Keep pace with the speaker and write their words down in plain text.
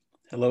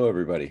Hello,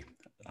 everybody.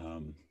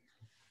 Um,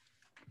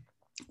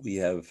 we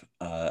have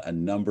a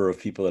number of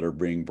people that are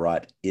being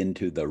brought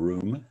into the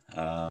room,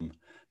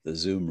 the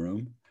Zoom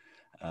room.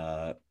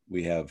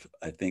 We have,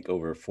 I think,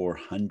 over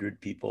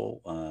 400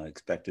 people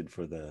expected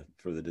for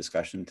the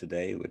discussion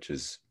today, which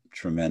is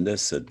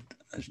tremendous. It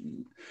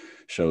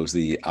shows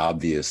the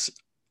obvious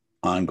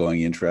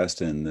ongoing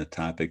interest in the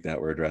topic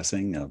that we're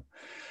addressing.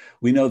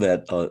 We know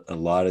that a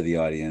lot of the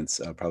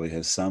audience probably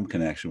has some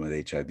connection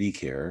with HIV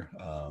care.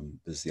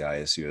 This is the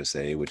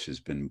iasusa, which has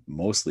been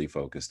mostly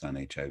focused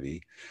on HIV.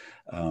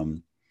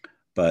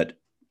 But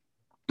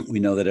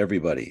we know that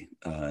everybody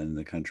in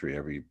the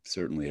country,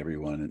 certainly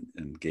everyone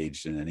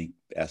engaged in any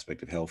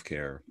aspect of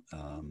healthcare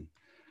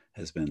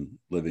has been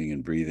living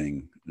and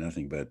breathing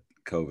nothing but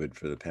COVID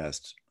for the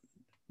past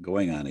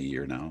going on a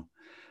year now.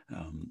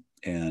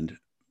 And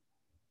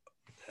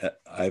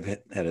I've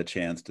had a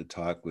chance to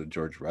talk with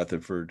George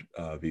Rutherford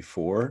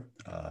before,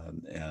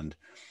 and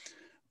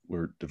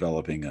we're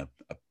developing a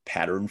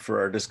pattern for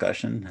our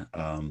discussion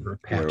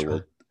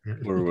where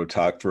we'll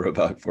talk for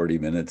about 40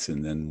 minutes,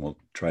 and then we'll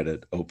try to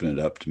open it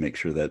up to make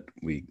sure that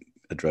we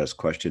address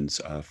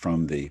questions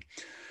from the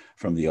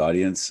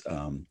audience.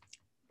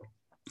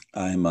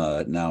 I'm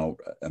now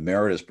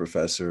emeritus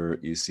professor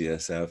at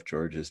UCSF.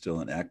 George is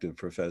still an active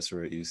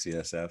professor at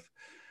UCSF.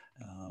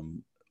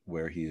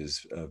 Where he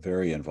is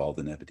very involved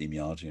in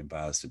epidemiology and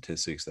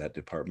biostatistics, that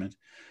department.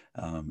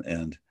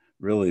 And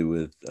really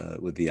with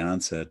the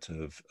onset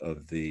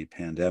of the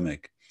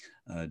pandemic,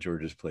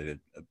 George has played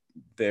a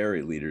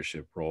very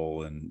leadership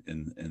role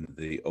in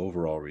the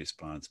overall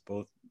response,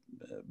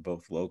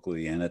 both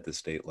locally and at the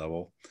state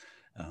level.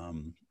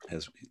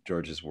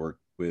 George has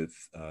worked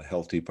with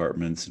health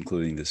departments,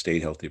 including the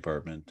state health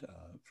department,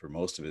 for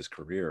most of his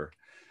career.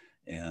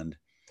 And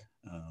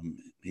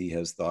he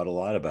has thought a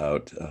lot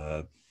about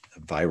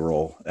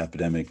viral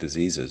epidemic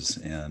diseases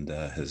and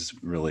has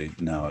really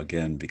now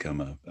again become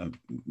a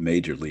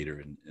major leader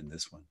in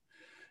this one.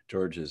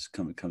 George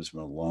comes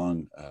from a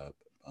long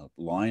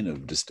line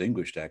of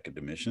distinguished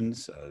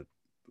academicians.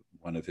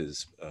 One of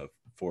his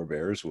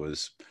forebears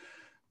was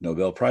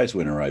Nobel Prize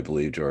winner, I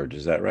believe. George,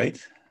 is that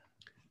right?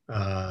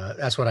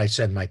 That's what I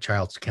said in my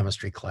child's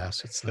chemistry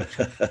class. It's not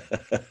true.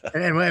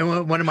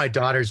 And one of my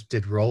daughters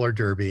did roller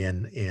derby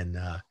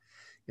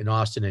in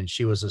Austin, and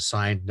she was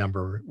assigned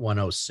number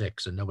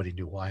 106, and nobody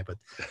knew why, but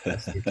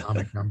that's the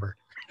atomic number.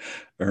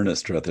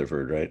 Ernest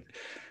Rutherford, right?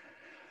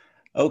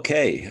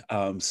 Okay,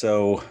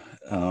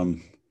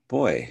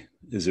 boy,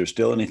 is there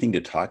still anything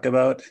to talk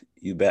about?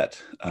 You bet.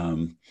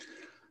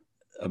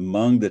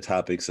 Among the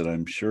topics that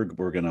I'm sure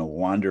we're going to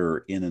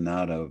wander in and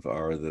out of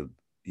are the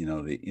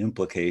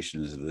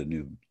implications of the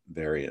new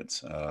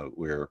variants.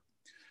 We're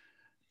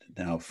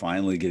now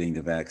finally getting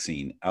the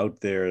vaccine out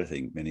there. I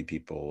think many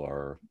people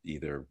are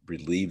either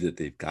relieved that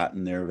they've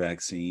gotten their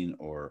vaccine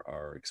or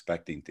are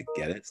expecting to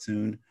get it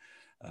soon,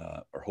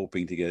 or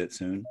hoping to get it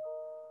soon.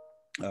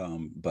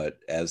 But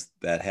as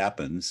that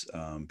happens,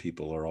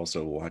 people are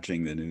also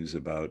watching the news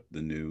about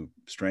the new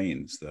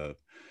strains, the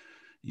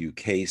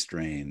UK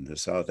strain, the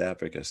South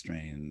Africa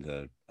strain,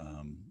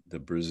 the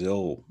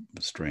Brazil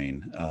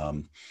strain,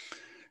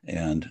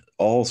 and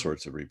all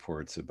sorts of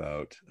reports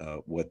about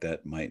what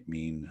that might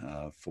mean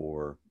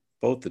for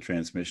both the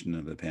transmission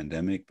of the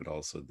pandemic, but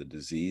also the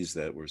disease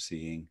that we're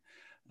seeing,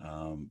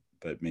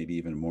 but maybe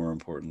even more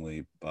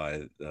importantly,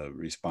 by the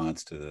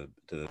response to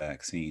the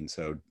vaccine.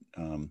 So,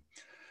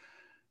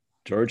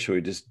 George, should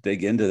we just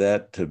dig into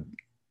that to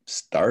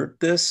start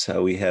this?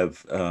 We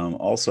have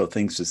also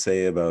things to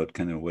say about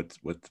kind of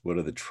what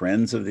are the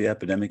trends of the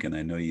epidemic, and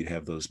I know you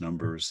have those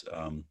numbers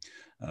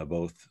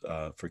both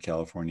for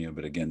California,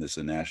 but again, this is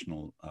a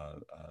national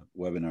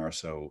webinar,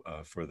 so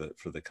for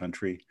the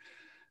country.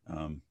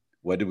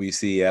 What do we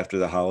see after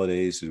the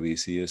holidays? Do we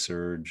see a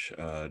surge?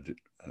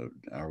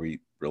 Are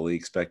we really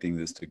expecting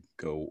this to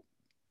go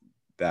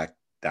back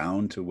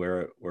down to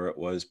where it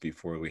was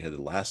before we had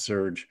the last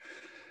surge?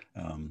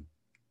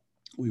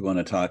 We want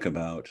to talk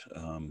about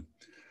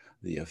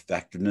the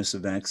effectiveness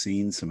of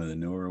vaccines, some of the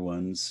newer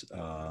ones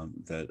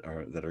that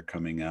are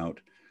coming out,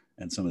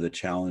 and some of the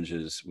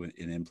challenges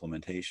in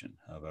implementation.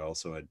 But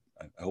also,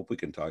 I hope we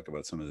can talk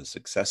about some of the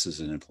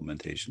successes in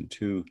implementation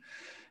too.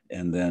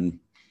 And then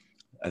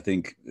I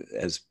think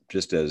as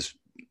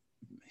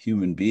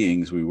human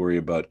beings, we worry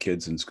about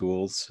kids in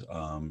schools.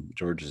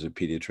 George is a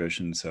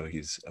pediatrician, so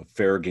he's a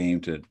fair game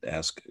to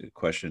ask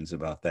questions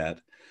about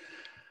that.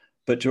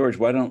 But George,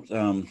 why don't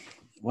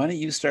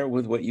you start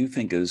with what you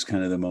think is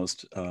kind of the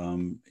most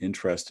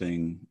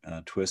interesting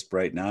twist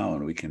right now,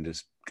 and we can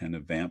just kind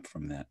of vamp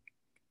from that.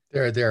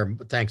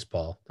 Thanks,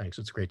 Paul. Thanks.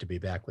 It's great to be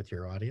back with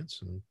your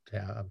audience, and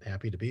I'm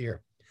happy to be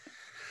here.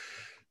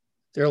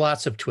 There are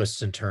lots of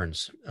twists and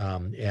turns,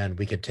 and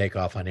we could take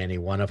off on any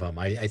one of them.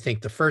 I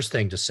think the first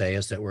thing to say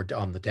is that we're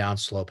on the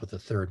downslope of the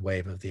third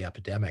wave of the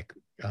epidemic,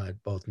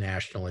 both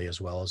nationally as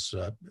well as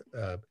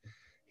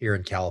here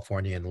in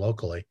California and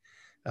locally.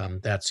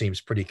 That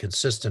seems pretty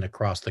consistent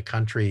across the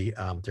country.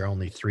 There are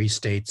only 3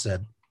 states that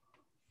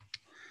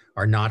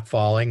are not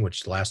falling,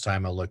 which the last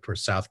time I looked were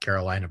South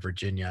Carolina,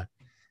 Virginia,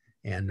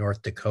 and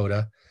North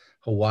Dakota.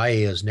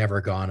 Hawaii has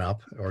never gone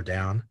up or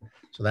down,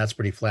 so that's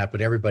pretty flat,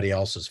 but everybody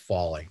else is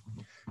falling,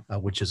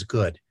 which is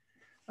good.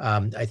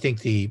 I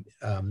think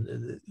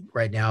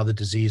right now the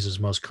disease is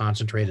most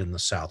concentrated in the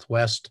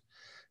Southwest,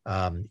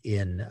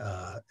 in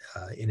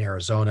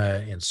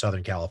Arizona, in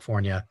Southern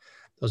California.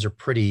 Those are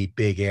pretty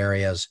big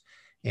areas,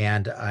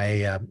 and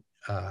I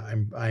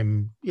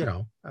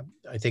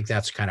think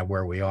that's kind of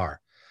where we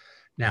are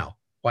now.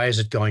 Why is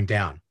it going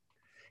down?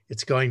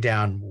 It's going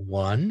down,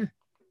 one,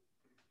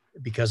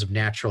 because of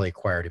naturally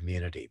acquired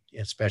immunity,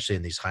 especially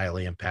in these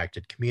highly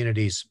impacted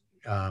communities.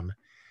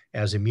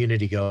 As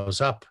immunity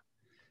goes up,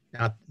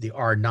 not the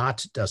R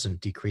naught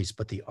doesn't decrease,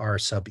 but the R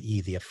sub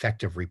E, the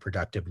effective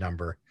reproductive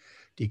number,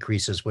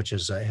 decreases, which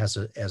is has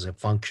a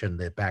function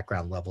the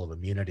background level of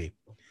immunity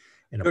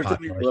in a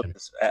population.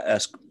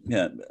 Ask,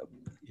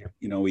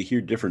 we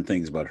hear different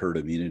things about herd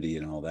immunity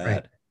and all that.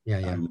 Right.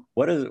 Yeah.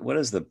 What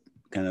is the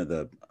kind of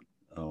the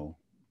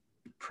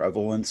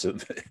prevalence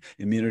of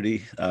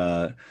immunity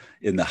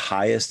in the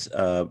highest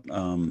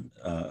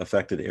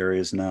affected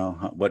areas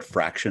now? What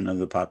fraction of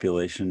the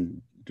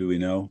population do we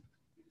know?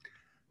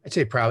 I'd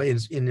say probably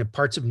in the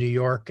parts of New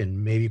York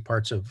and maybe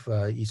parts of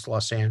East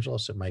Los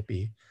Angeles, it might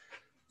be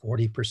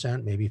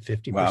 40%, maybe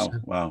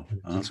 50%. Wow.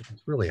 It's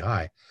really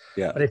high.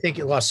 Yeah. But I think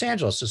Los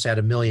Angeles has had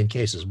 1 million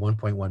cases,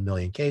 1.1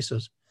 million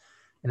cases,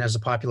 and has a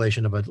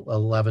population of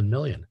 11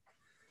 million.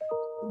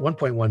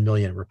 1.1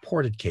 million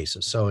reported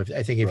cases. So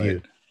I think if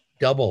you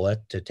double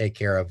it to take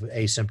care of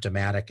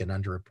asymptomatic and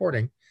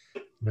underreporting,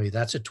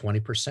 that's at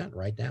 20%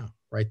 right now,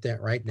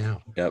 right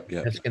now. Yep.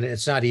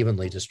 It's not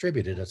evenly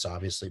distributed. It's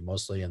obviously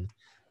mostly in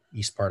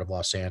east part of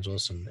Los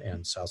Angeles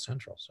and South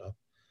Central. So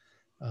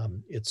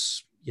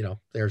it's,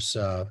 there's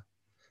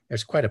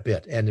quite a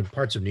bit. And in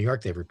parts of New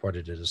York, they've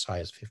reported it as high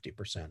as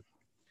 50%.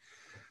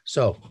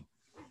 So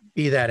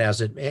be that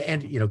as it,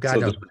 and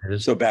God knows what it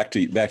is. So back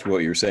to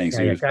what you're saying.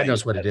 So God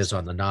knows what it is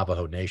on the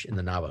Navajo Nation. In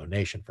the Navajo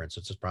Nation, for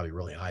instance, it's probably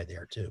really high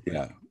there too.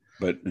 Yeah,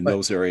 but in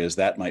those areas,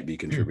 that might be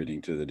contributing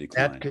to the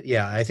decline.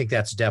 I think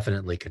that's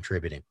definitely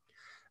contributing.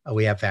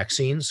 We have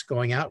vaccines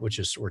going out, which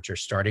are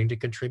starting to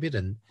contribute,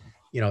 and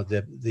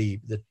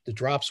the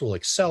drops will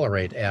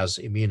accelerate as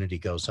immunity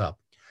goes up.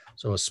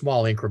 So a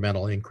small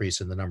incremental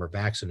increase in the number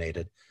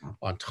vaccinated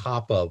on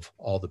top of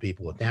all the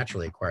people with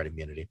naturally acquired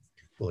immunity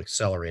will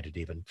accelerate it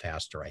even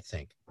faster, I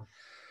think.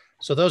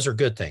 So those are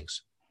good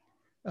things.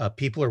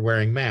 People are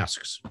wearing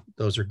masks.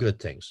 Those are good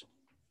things.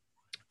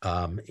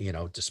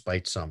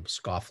 Despite some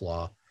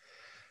scofflaw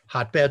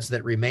hotbeds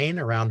that remain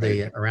around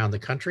the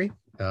country,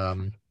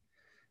 and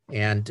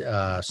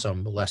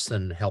some less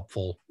than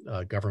helpful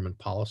government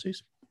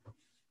policies.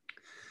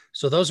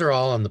 So those are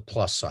all on the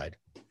plus side.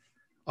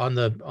 On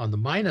the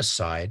minus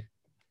side,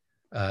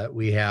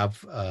 we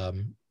have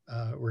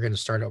we're going to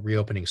start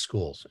reopening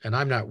schools, and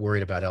I'm not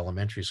worried about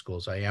elementary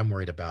schools. I am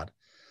worried about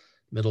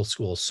middle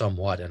school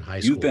somewhat and high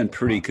school. You've been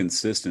pretty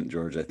consistent,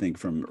 George, I think,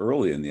 from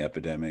early in the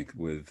epidemic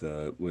with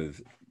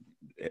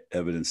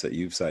evidence that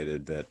you've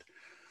cited that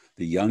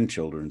the young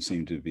children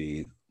seem to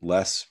be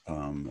less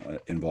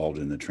involved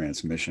in the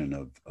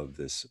transmission of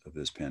this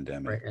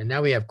pandemic. Right, and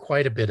now we have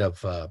quite a bit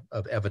of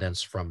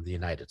evidence from the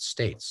United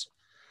States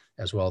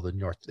as well.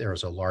 There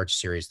was a large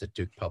series that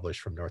Duke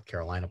published from North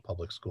Carolina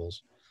public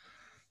schools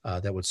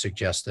that would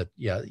suggest that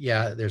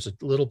there's a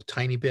little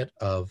tiny bit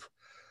of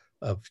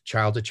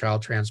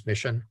child-to-child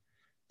transmission.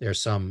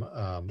 There's some,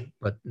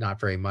 but not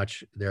very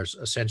much. There's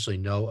essentially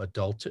no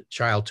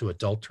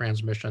child-to-adult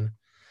transmission,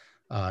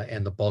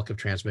 and the bulk of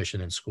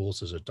transmission in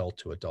schools is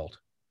adult-to-adult.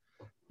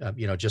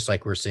 Just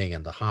like we're seeing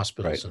in the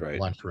hospitals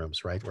and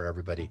lunchrooms, right, where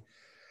everybody,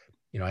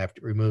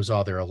 removes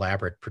all their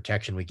elaborate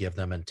protection we give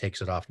them and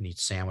takes it off and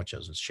eats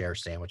sandwiches and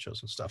shares sandwiches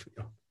and stuff.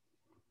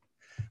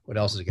 What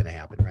else is going to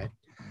happen, right?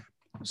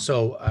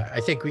 So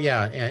I think,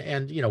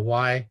 and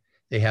why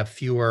they have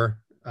fewer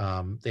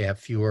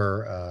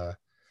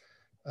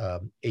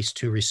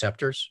ACE2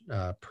 receptors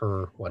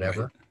per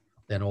whatever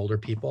than older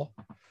people.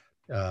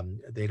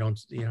 They don't,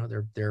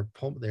 their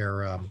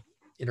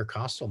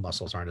intercostal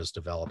muscles aren't as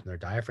developed and their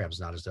diaphragm's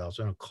not as developed.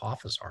 So they don't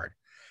cough as hard.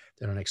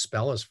 They don't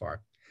expel as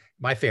far.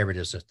 My favorite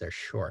is that they're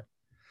short.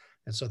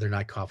 And so they're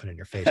not coughing in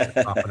your face,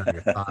 they're coughing on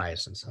your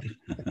thighs and stuff.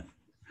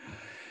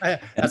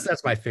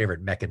 That's my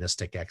favorite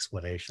mechanistic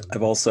explanation.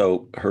 I've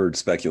also heard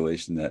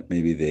speculation that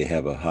maybe they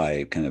have a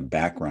high kind of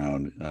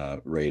background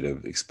rate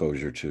of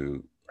exposure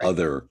to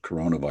other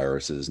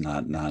coronaviruses,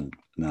 not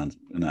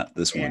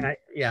this one. And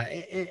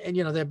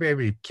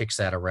everybody kicks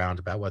that around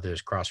about whether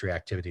there's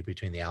cross-reactivity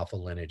between the alpha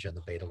lineage and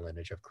the beta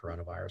lineage of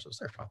coronaviruses.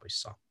 There's probably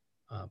some,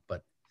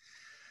 but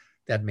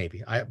that may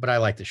be. But I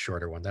like the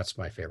shorter one. That's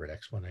my favorite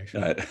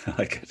explanation. I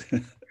like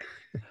it.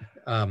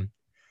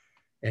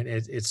 And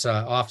it's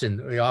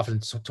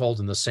often told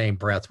in the same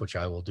breath, which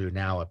I will do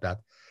now, about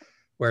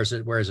where is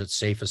it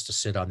safest to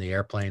sit on the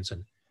airplanes.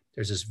 And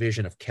there's this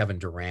vision of Kevin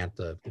Durant,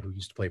 who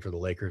used to play for the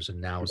Lakers and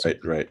now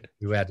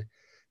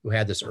who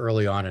had this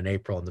early on in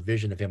April, and the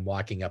vision of him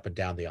walking up and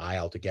down the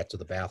aisle to get to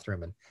the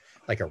bathroom and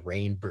like a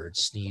rain bird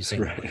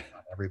sneezing on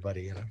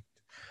everybody.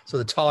 So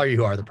the taller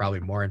you are, the probably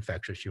more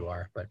infectious you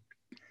are. But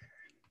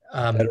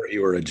better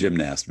you were a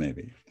gymnast,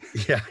 maybe.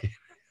 Yeah.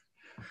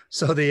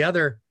 So the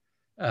other,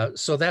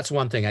 so that's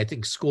one thing. I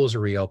think schools are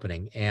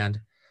reopening, and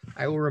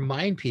I will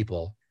remind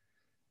people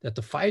that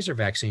the Pfizer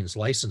vaccine is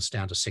licensed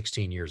down to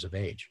 16 years of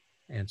age.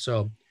 And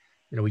so,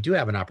 we do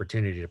have an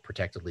opportunity to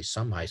protect at least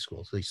some high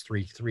schools, at least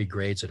three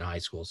grades in high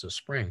schools this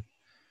spring,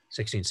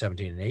 16,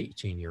 17, and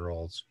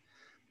 18-year-olds.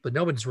 But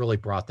nobody's really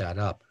brought that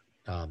up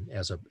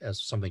as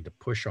something to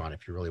push on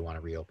if you really want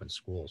to reopen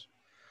schools.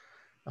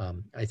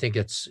 I think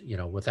it's,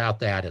 without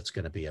that, it's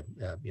going to be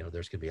there's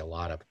going to be a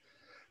lot of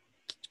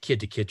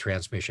kid-to-kid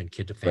transmission,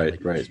 kid-to-family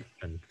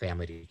transmission,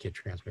 family-to-kid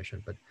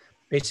transmission. But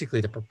basically,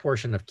 the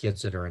proportion of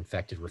kids that are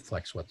infected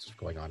reflects what's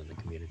going on in the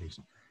communities,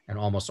 and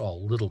almost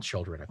all little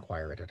children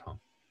acquire it at home.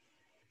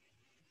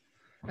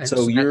 And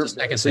so that's the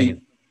second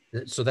thing.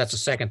 So that's the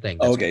second thing.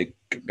 That's okay,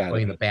 got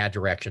going it. in the bad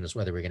direction is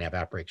whether we're going to have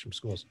outbreaks from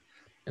schools.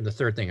 And the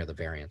third thing are the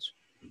variants.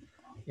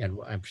 And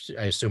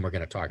I assume we're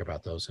going to talk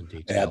about those in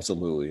detail.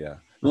 Absolutely, yeah.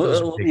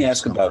 Let me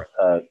ask about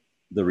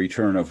the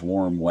return of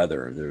warm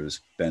weather.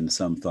 There's been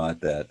some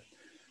thought that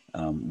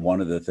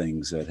one of the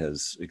things that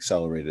has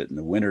accelerated in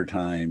the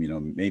wintertime,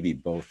 maybe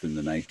both in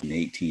the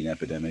 1918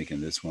 epidemic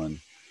and this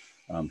one,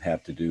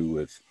 have to do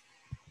with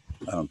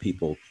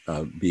people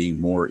being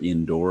more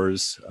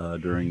indoors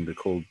during the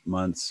cold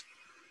months.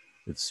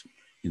 It's,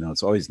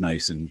 it's always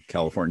nice in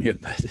California,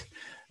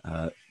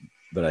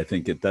 but I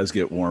think it does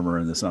get warmer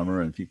in the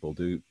summer and people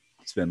do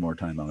spend more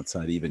time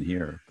outside even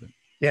here. But.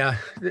 Yeah,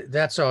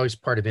 that's always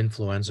part of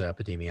influenza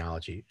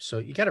epidemiology. So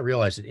you got to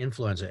realize that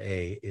influenza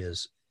A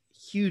is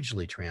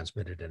hugely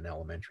transmitted in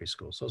elementary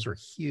schools. Those are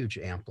huge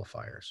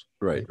amplifiers.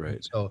 Right.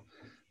 So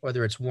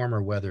whether it's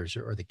warmer weathers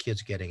or the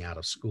kids getting out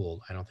of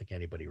school, I don't think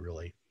anybody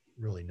really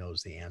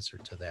knows the answer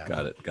to that.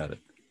 Got it.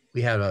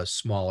 We had a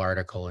small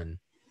article, and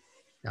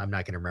I'm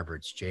not going to remember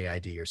it's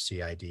JID or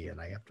CID,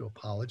 and I have to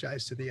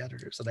apologize to the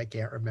editors that I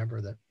can't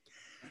remember, that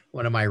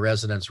one of my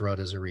residents wrote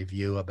as a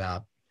review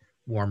about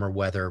warmer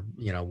weather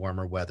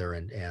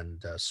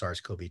and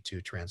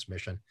SARS-CoV-2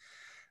 transmission.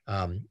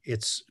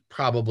 It's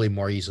probably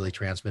more easily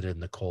transmitted in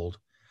the cold,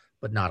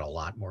 but not a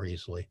lot more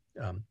easily.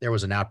 There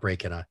was an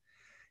outbreak in a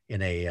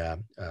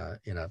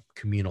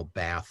communal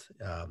bath,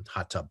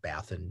 hot tub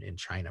bath in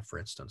China, for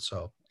instance.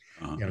 So,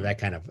 that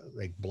kind of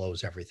like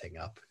blows everything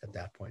up at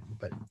that point.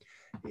 But,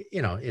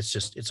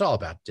 it's all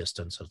about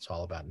distance. It's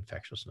all about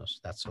infectiousness.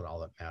 That's all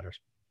that matters.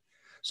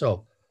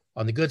 So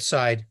on the good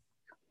side,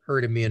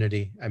 herd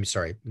immunity,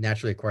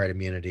 naturally acquired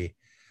immunity,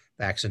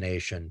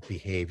 vaccination,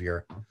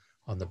 behavior.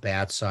 On the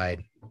bad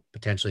side,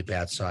 potentially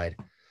bad side,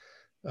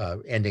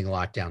 ending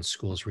lockdown,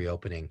 schools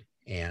reopening,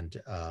 and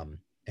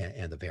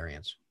the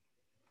variants.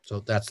 So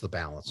that's the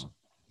balance.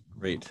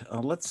 Great.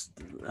 Let's.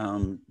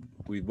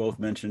 We both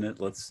mentioned it.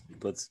 Let's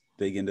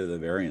dig into the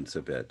variants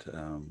a bit.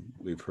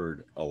 We've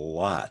heard a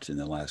lot in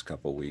the last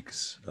couple of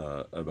weeks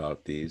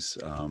about these.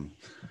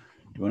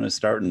 You want to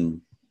start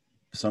and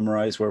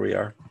summarize where we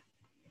are?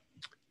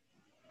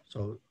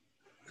 So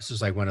this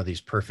is like one of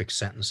these perfect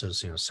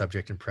sentences,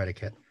 subject and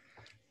predicate.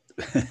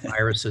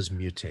 Viruses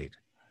mutate.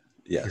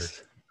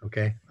 Yes.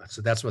 Okay.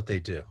 So that's what they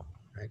do,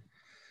 right?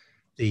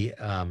 The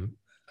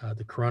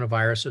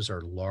coronaviruses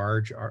are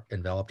large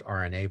enveloped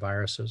RNA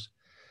viruses.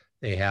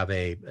 They have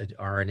a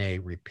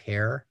RNA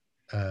repair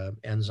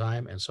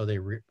enzyme, and so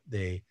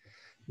they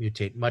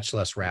mutate much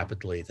less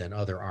rapidly than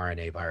other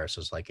RNA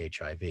viruses like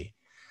HIV.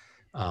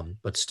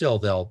 But still,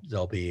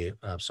 there'll be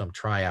some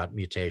tryout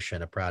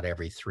mutation about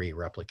every 3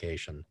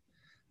 replication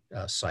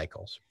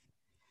cycles.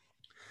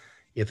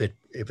 If it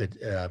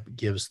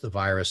gives the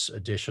virus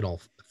additional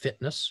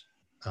fitness,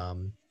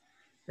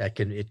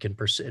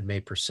 it may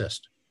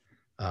persist.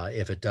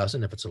 If it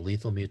doesn't, if it's a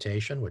lethal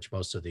mutation, which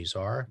most of these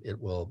are, it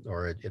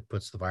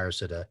puts the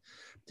virus at a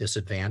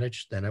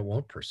disadvantage, then it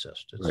won't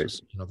persist. It's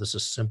just, this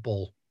is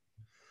simple.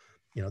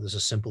 This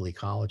is simple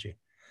ecology.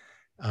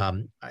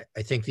 I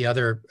think the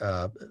other,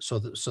 so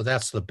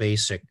that's the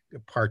basic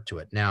part to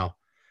it. Now,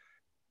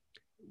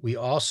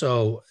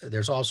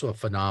 there's also a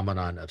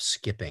phenomenon of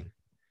skipping,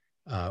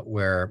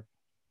 where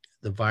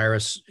the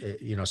virus,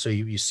 so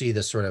you see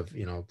this sort of,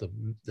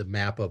 the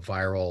map of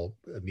viral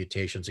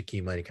mutations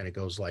accumulating kind of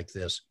goes like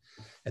this,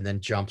 and then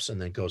jumps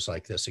and then goes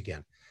like this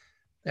again.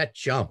 That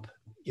jump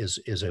is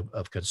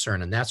of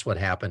concern, and that's what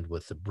happened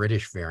with the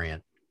British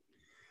variant.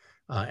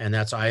 And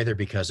that's either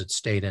because it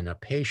stayed in a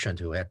patient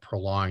who had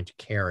prolonged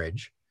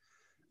carriage,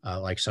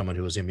 like someone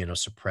who was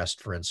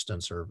immunosuppressed, for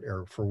instance,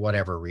 or for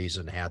whatever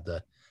reason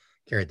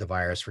carried the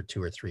virus for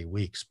 2 or 3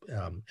 weeks,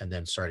 and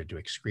then started to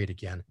excrete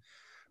again.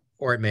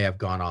 Or it may have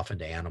gone off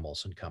into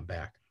animals and come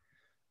back.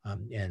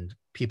 And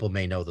people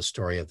may know the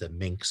story of the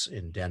minks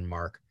in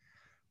Denmark,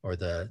 or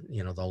the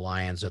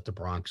lions at the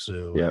Bronx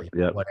Zoo,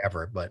 or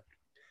whatever. But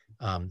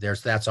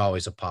that's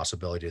always a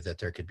possibility that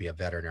there could be a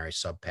veterinary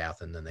subpath,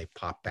 and then they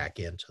pop back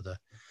into the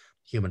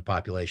human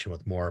population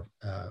with more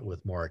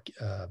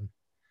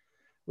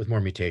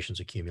mutations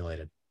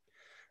accumulated.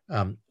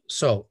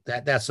 So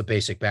that's the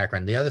basic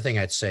background. The other thing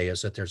I'd say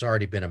is that there's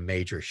already been a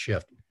major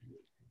shift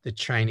the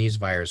Chinese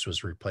virus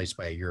was replaced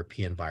by a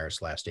European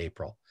virus last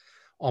April,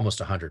 almost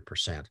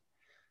 100%,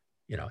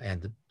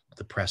 and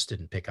the press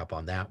didn't pick up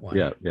on that one.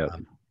 Yeah, yeah.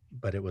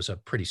 But it was a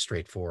pretty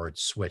straightforward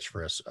switch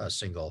for a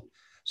single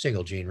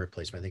gene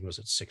replacement. I think it was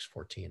at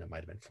 614. It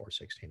might've been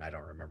 416. I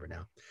don't remember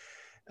now.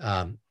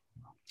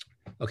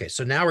 Okay,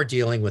 so now we're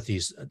dealing with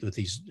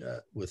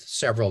with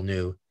several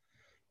new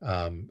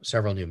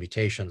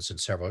mutations and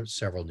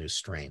several new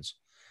strains.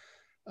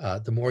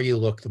 The more you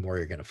look, the more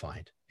you're going to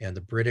find. And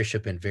the British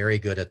have been very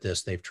good at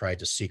this. They've tried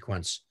to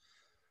sequence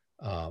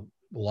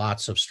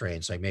lots of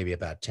strains, like maybe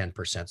about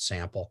 10%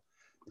 sample.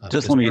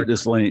 Just let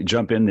me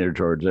jump in there,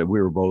 George. We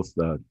were both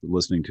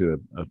listening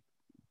to a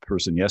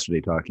person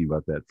yesterday talking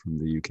about that from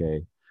the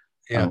UK.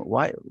 Yeah.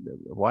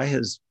 Why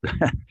has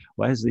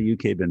the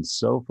UK been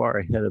so far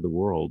ahead of the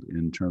world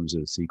in terms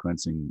of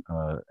sequencing?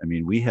 I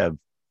mean, we have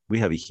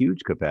a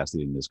huge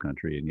capacity in this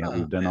country, and yet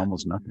we've done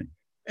almost nothing.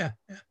 Yeah.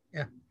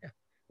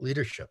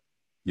 Leadership.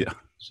 Yeah.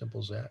 Simple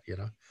as that.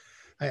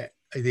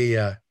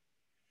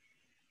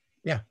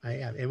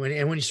 And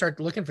when you start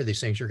looking for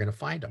these things, you're going to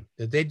find them.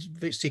 They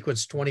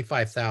sequenced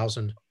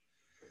 25,000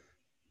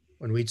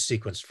 when we'd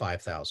sequenced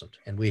 5,000,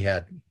 and we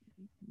had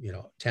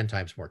 10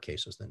 times more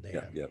cases than they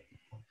had. Yep.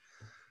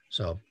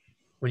 So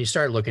when you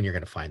start looking, you're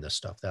going to find this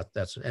stuff.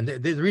 That's and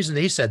the reason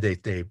they said they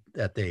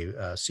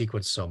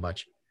sequenced so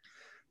much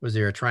was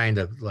they were trying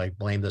to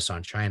blame this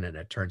on China, and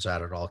it turns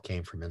out it all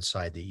came from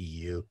inside the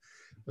EU.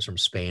 It was from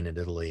Spain and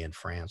Italy and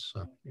France.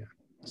 So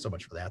so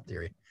much for that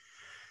theory.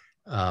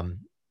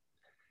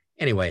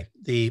 Anyway,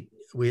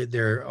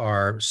 there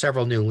are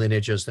several new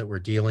lineages that we're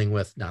dealing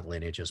with, not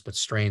lineages, but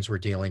strains we're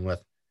dealing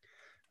with.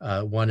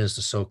 One is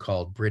the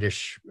so-called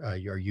British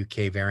or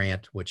UK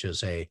variant, which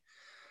is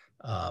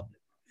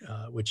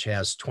which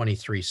has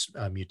 23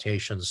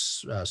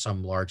 mutations,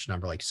 some large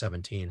number, like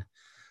 17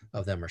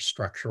 of them are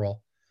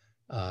structural.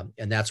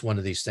 And that's one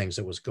of these things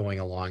that was going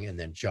along and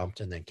then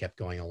jumped and then kept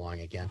going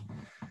along again.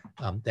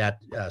 That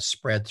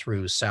spread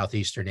through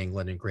southeastern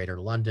England and greater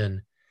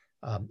London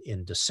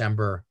in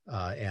December.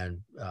 And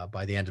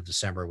by the end of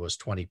December was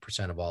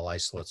 20% of all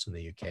isolates in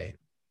the UK.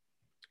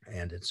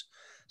 And it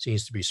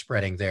seems to be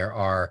spreading. There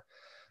are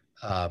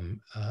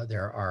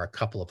a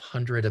couple of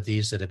hundred of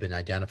these that have been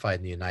identified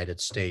in the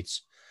United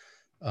States.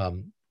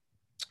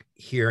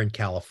 Here in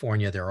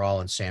California, they're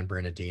all in San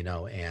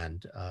Bernardino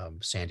and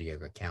San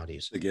Diego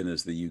counties. Again,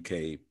 is the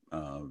UK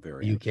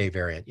variant. UK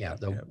variant, yeah,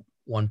 the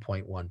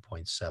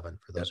 1.1.7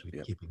 for those of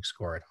you keeping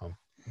score at home.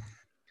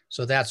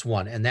 So that's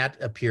one, and that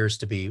appears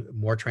to be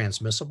more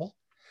transmissible,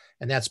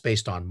 and that's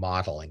based on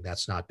modeling.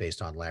 That's not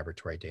based on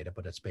laboratory data,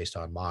 but it's based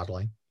on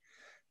modeling.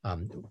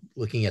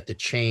 Looking at the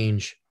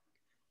change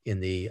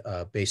in the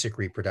basic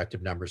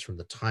reproductive numbers from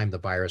the time the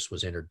virus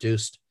was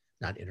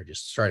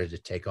started to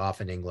take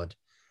off in England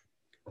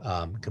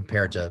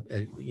compared to,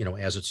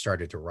 as it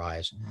started to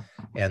rise.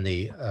 And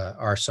the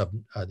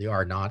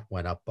R naught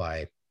went up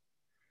by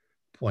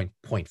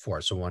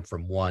 0.4. So went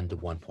from 1 to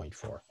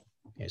 1.4.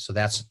 Okay, so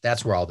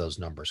that's where all those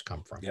numbers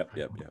come from. Yep.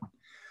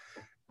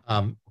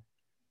 And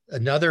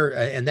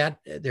that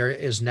there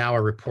is now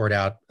a report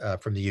out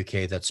from the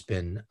UK that's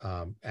been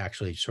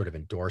actually sort of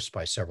endorsed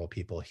by several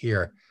people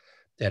here,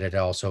 that it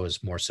also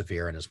is more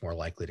severe and is more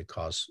likely to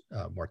cause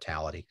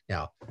mortality.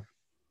 Now,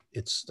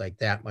 it's like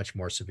that much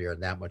more severe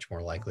and that much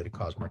more likely to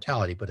cause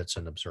mortality, but it's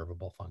an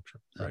observable function,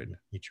 right?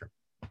 Feature.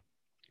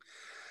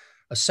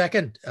 A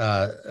second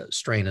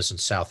strain is in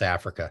South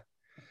Africa.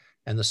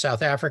 And the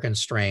South African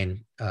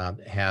strain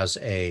has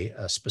a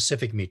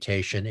specific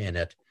mutation in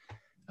it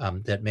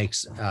that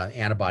makes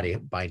antibody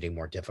binding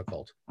more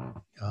difficult.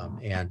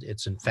 And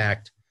it's in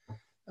fact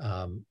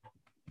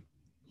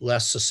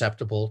less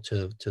susceptible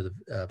to the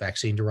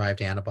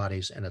vaccine-derived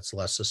antibodies, and it's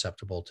less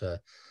susceptible to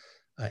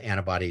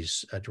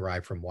antibodies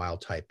derived from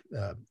wild-type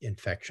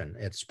infection.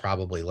 It's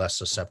probably less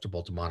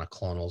susceptible to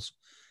monoclonals.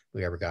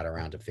 We ever got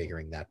around to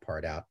figuring that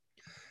part out.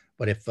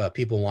 But if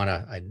people want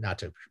to,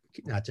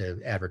 not to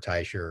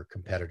advertise your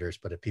competitors,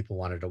 but if people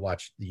wanted to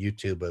watch the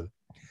YouTube of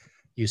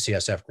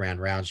UCSF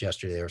Grand Rounds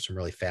yesterday, there were some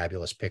really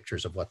fabulous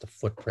pictures of what the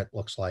footprint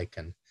looks like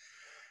and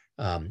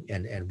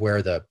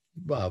where the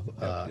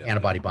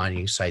antibody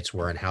binding sites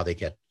were and how they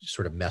get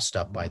sort of messed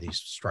up by these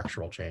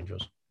structural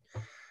changes.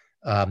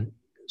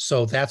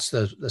 So that's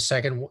the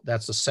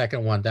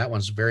second one. That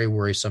one's very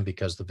worrisome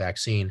because the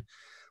vaccine,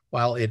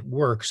 while it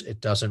works,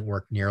 it doesn't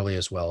work nearly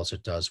as well as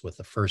it does with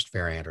the first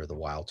variant or the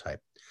wild type.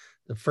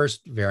 The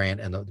first variant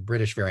and the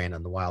British variant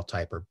and the wild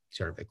type are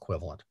sort of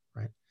equivalent,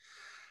 right?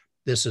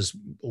 This is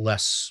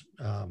less,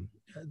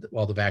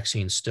 while the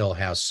vaccine still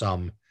has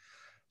some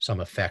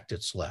effect,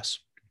 it's less.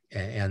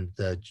 And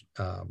the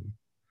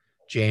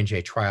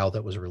J&J trial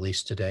that was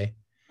released today,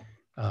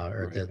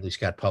 or right, at least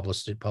got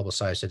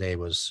publicized today,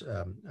 was,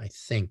 I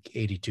think,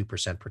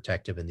 82%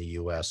 protective in the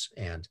US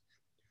and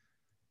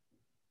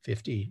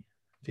 52%,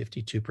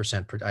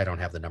 I don't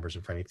have the numbers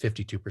in front of me,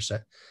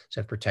 52%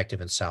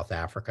 protective in South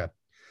Africa.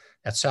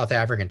 That South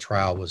African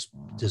trial was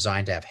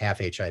designed to have half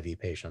HIV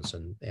patients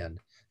and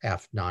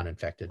half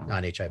non-infected,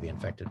 non-HIV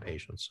infected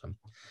patients.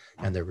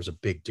 And there was a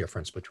big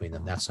difference between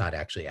them. That's not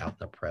actually out in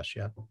the press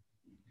yet.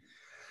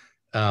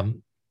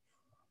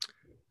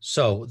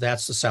 So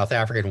that's the South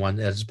African one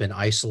that has been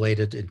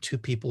isolated in 2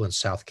 people in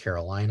South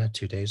Carolina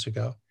 2 days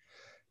ago.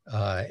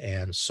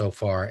 And so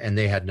far, and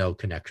they had no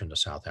connection to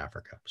South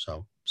Africa.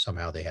 So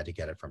somehow they had to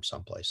get it from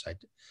someplace.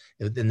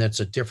 And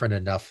that's a different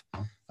enough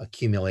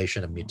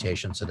accumulation of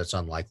mutations that it's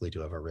unlikely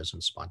to have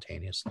arisen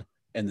spontaneously.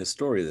 And the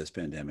story of this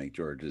pandemic,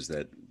 George, is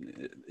that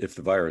if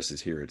the virus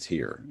is here, it's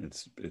here.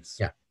 It's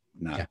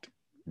not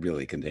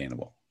really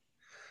containable.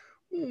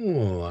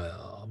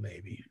 Well,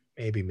 maybe.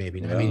 Well, I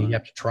mean, you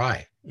have to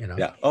try, you know.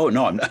 Yeah. Oh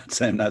no, I'm not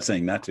saying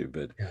not to,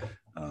 but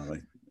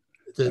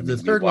the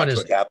third one is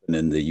what happened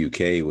in the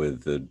UK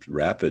with the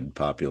rapid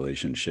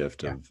population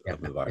shift of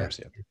the virus.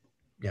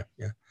 Yeah.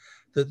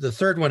 The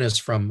third one is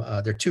from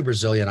there are 2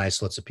 Brazilian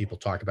isolates that people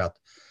talk about.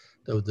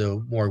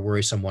 The more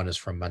worrisome one is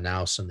from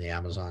Manaus in the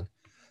Amazon,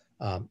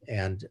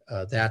 and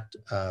that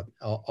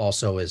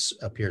also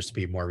appears to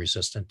be more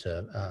resistant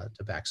to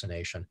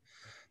vaccination.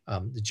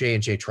 The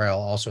J&J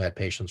trial also had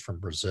patients from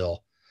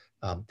Brazil.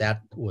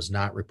 That was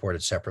not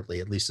reported separately,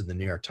 at least in the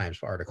New York Times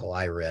article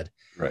I read.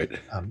 Right.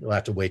 We'll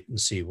have to wait and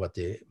see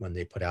when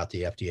they put out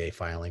the FDA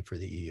filing for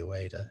the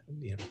EUA to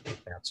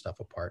take that stuff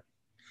apart.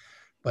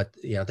 But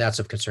that's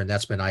of concern.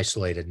 That's been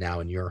isolated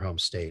now in your home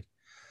state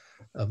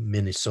of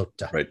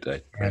Minnesota. Right.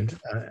 And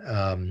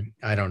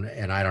I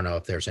don't know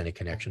if there's any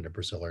connection to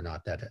Brazil or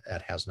not.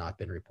 That has not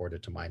been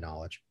reported to my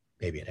knowledge.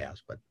 Maybe it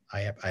has, but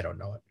I don't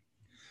know it.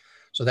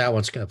 So that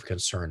one's of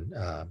concern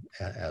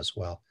as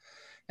well.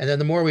 And then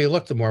the more we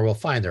look, the more we'll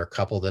find there are a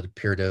couple that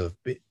appear to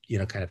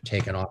have, kind of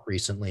taken off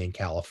recently in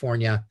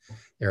California.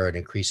 There are an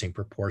increasing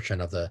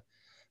proportion of the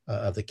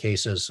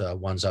cases.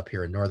 One's up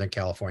here in Northern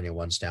California,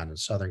 one's down in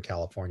Southern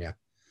California.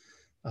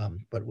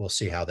 But we'll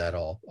see how that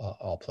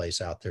all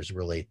plays out. There's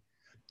really,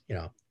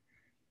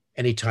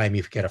 anytime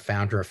you get a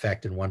founder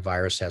effect and one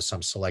virus has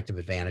some selective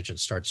advantage and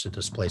starts to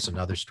displace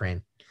another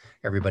strain,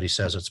 everybody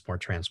says it's more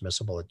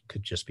transmissible. It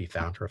could just be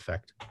founder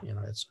effect.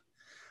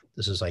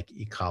 This is like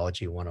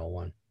ecology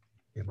 101.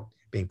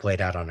 Being played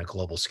out on a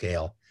global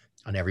scale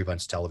on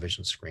everyone's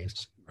television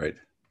screens. Right.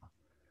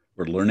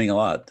 We're learning a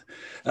lot.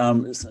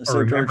 So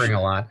remembering George, a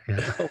lot.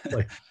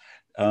 Hopefully.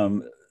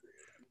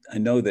 I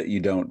know that you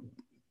don't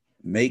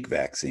make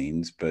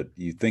vaccines, but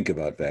you think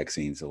about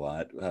vaccines a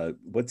lot.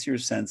 What's your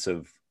sense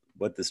of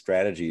what the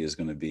strategy is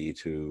going to be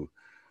to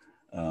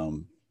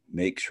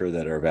make sure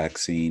that our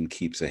vaccine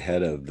keeps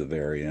ahead of the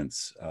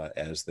variants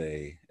as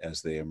they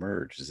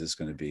emerge? Is this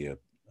going to be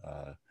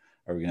are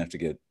we going to have to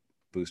get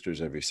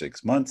boosters every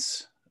 6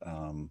 months?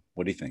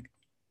 What do you think?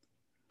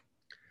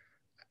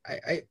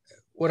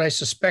 What I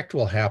suspect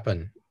will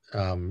happen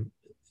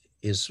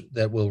is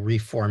that we'll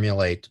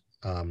reformulate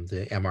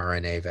the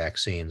mRNA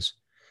vaccines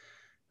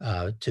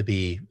to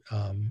be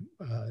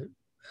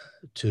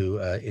to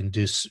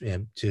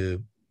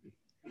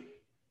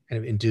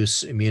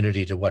induce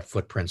immunity to what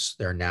footprints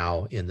there are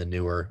now in the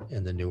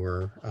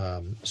newer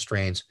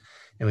strains,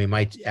 and we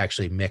might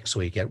actually mix so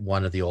we get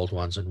one of the old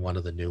ones and one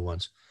of the new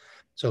ones.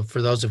 So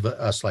for those of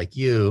us like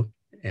you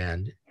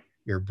and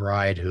your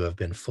bride who have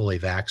been fully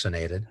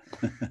vaccinated,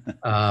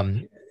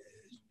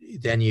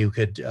 then you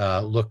could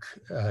look,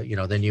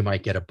 then you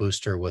might get a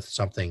booster with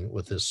something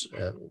with this,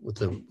 with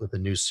the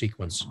new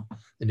sequence,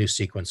 the new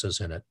sequences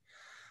in it.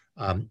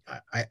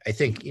 I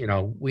think,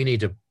 we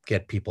need to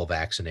get people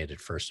vaccinated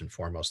first and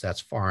foremost.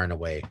 That's far and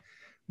away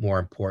more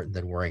important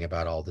than worrying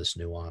about all this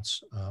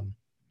nuance.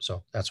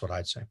 So that's what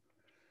I'd say.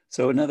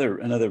 So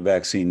another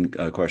vaccine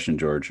question,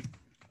 George.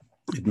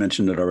 You'd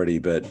mentioned it already,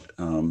 but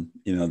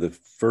the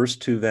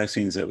first 2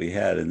 vaccines that we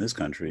had in this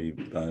country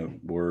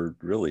were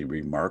really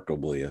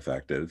remarkably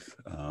effective,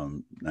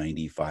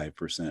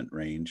 95%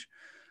 range.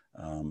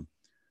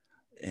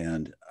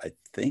 And I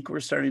think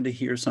we're starting to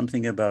hear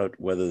something about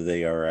whether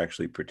they are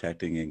actually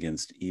protecting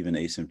against even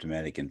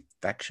asymptomatic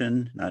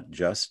infection, not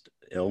just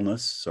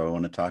illness. So I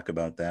want to talk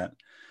about that,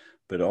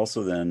 but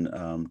also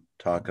then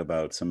talk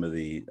about some of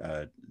the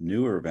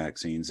newer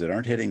vaccines that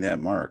aren't hitting that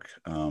mark.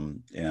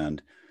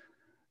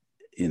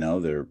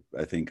 They're,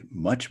 I think,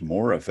 much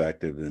more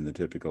effective than the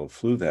typical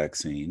flu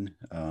vaccine.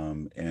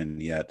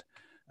 And yet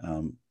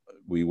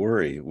we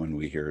worry when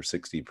we hear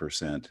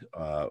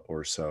 60%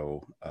 or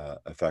so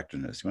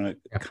effectiveness. You want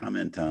to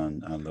comment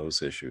on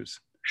those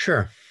issues?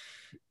 Sure.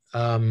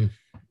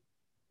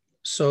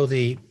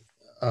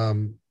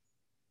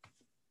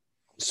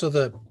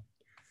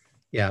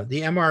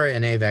 The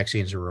mRNA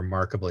vaccines are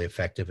remarkably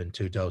effective in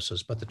 2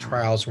 doses, but the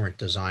trials weren't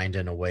designed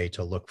in a way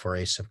to look for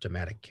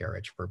asymptomatic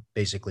carriage,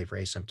 basically for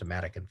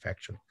asymptomatic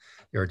infection.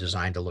 They were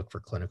designed to look for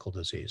clinical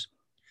disease.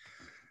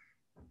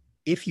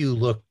 If you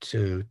look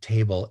to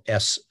table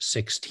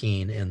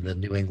S16 in the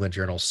New England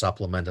Journal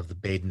supplement of the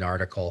Baden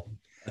article.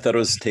 I thought it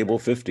was table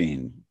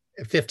 15.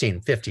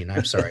 15,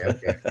 I'm sorry.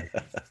 Okay.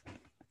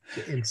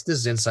 This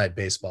is inside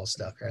baseball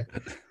stuff, right?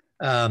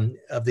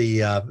 Of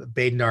the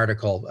Baden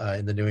article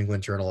in the New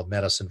England Journal of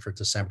Medicine for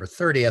December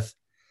 30th,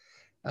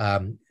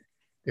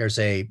 there's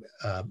they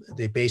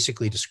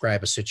basically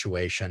describe a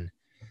situation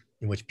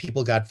in which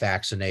people got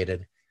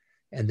vaccinated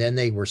and then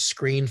they were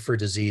screened for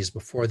disease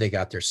before they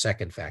got their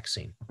second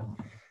vaccine.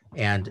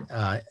 And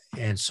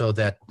so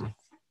that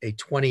a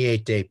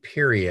 28-day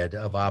period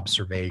of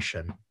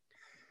observation,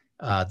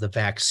 the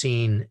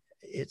vaccine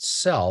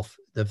itself,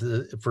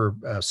 for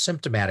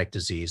symptomatic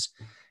disease,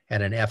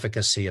 had an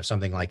efficacy of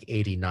something like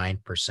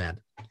 89%.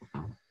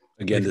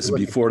 Again, this is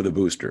before the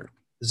booster.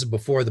 This is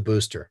before the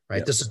booster, right?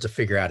 Yep. This is to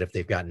figure out if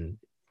they've gotten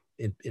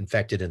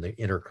infected in the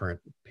intercurrent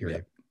period.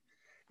 Yep.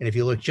 And if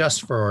you look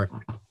just for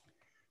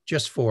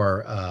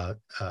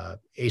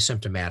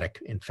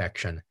asymptomatic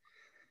infection,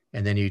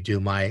 and then you do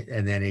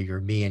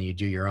and you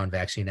do your own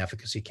vaccine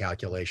efficacy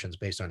calculations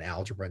based on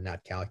algebra,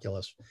 not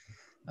calculus.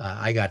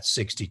 I got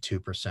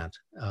 62%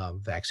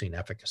 vaccine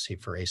efficacy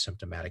for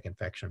asymptomatic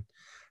infection.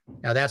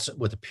 Now that's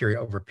with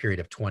over a period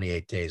of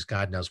 28 days.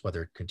 God knows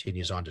whether it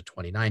continues on to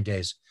 29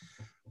 days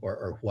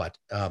or what.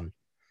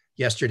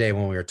 Yesterday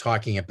when we were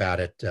talking about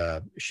it,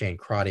 Shane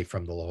Crotty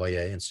from the La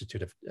Jolla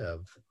Institute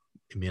of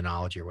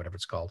Immunology or whatever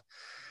it's called,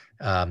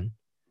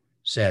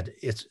 said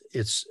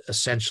it's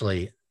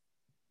essentially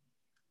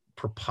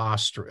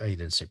preposterous. He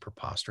didn't say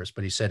preposterous,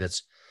 but he said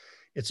it's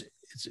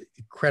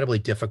incredibly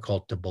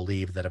difficult to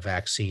believe that a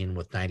vaccine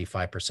with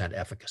 95%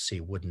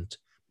 efficacy wouldn't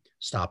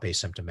stop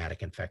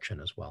asymptomatic infection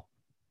as well.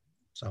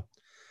 So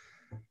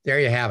there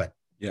you have it.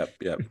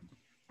 Yep.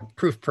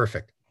 Proof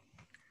perfect.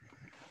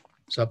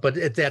 So,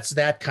 but that's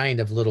that kind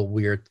of little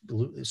weird.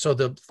 So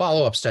the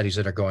follow-up studies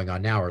that are going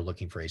on now are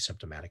looking for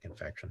asymptomatic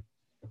infection.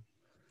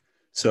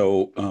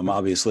 So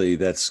obviously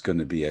that's going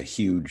to be a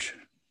huge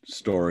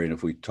story. And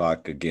if we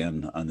talk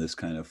again on this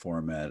kind of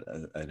format,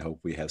 I'd hope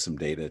we have some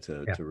data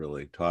to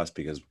really toss,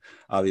 because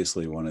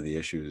obviously one of the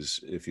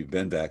issues, if you've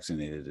been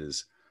vaccinated,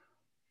 is,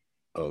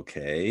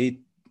 okay,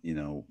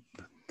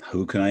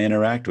 who can I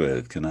interact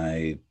with? Can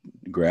I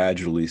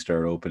gradually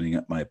start opening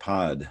up my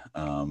pod?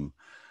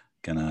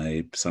 Can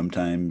I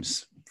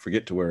sometimes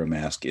forget to wear a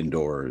mask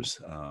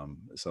indoors?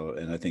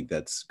 And I think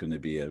that's going to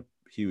be a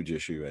huge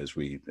issue as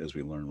we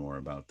learn more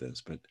about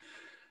this. But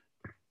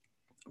I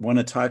want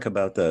to talk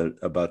about the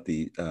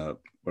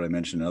what I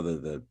mentioned,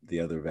 the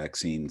other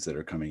vaccines that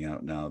are coming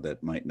out now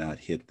that might not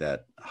hit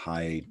that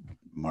high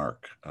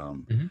mark.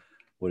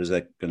 What is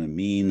that going to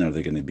mean? Are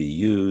they going to be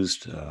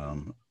used?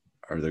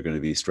 Are there going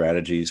to be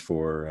strategies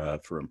for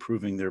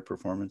improving their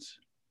performance?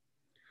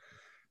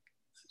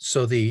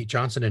 So the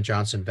Johnson &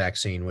 Johnson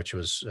vaccine, which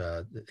was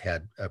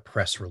had a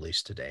press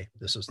release today.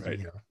 This is right.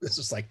 This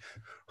is like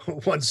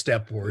one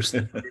step worse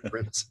than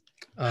preprint.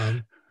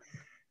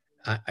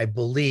 I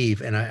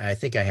believe, and I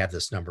think I have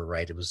this number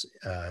right, it was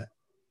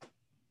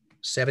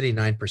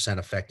 79%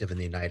 effective in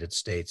the United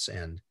States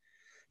and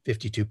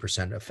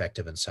 52%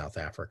 effective in South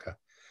Africa.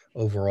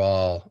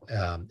 Overall,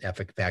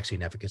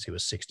 vaccine efficacy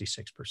was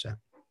 66%.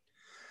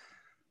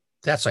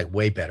 That's like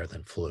way better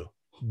than flu,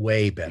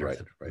 way better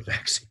than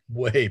vaccine,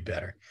 way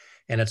better.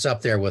 And it's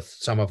up there with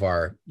some of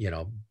our,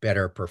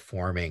 better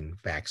performing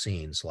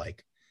vaccines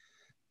like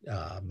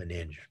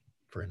meninge,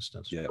 for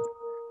instance. Yeah.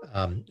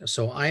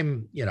 So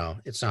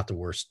it's not the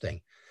worst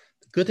thing.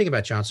 The good thing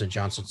about Johnson &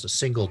 Johnson is a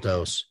single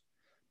dose,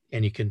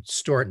 and you can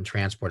store it and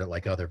transport it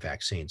like other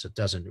vaccines. It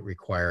doesn't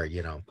require,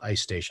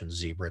 ice station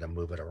zebra to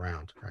move it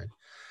around, right?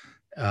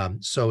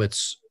 So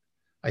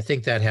I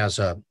think that has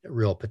a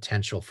real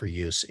potential for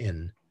use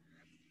in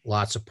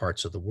lots of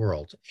parts of the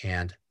world.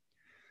 And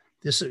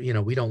this,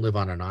 we don't live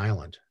on an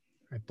island,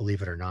 right?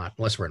 Believe it or not,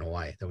 unless we're in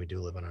Hawaii, then we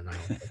do live on an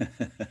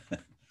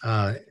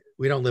island.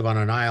 We don't live on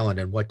an island,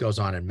 and what goes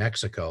on in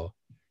Mexico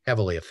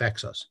heavily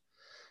affects us.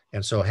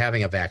 And so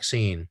having a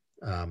vaccine,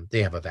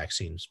 they have a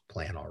vaccines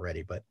plan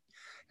already, but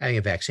having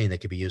a vaccine that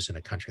could be used in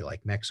a country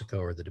like Mexico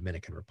or the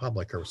Dominican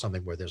Republic or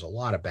something where there's a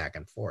lot of back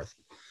and forth,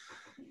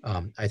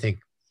 I think,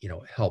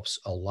 helps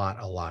a lot.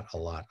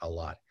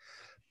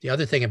 The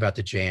other thing about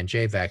the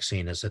J&J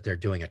vaccine is that they're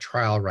doing a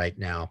trial right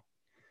now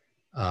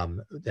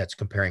that's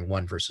comparing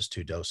 1 versus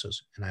 2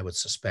 doses. And I would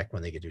suspect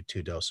when they do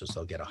 2 doses,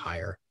 they'll get a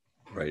higher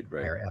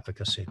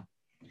efficacy.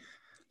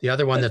 The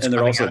other one that's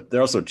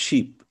they're also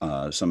cheap.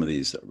 Some of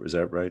these, is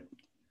that right?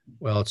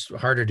 Well, it's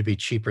harder to be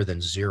cheaper than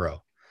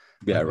 0.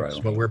 Yeah, right.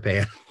 That's what we're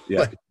paying.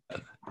 Yeah.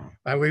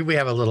 But, we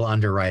have a little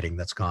underwriting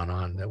that's gone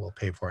on that we'll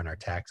pay for in our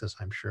taxes,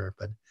 I'm sure.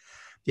 But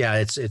yeah,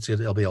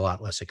 it'll be a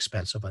lot less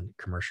expensive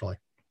commercially,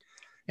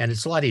 and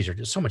it's a lot easier.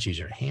 It's so much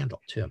easier to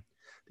handle too.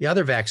 The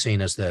other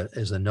vaccine is the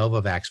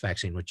Novavax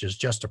vaccine, which is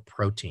just a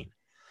protein.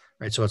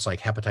 Right, so it's like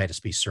hepatitis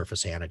B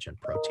surface antigen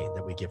protein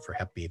that we give for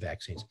Hep B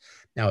vaccines.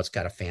 Now it's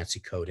got a fancy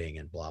coating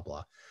and blah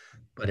blah,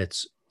 but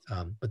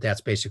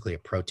that's basically a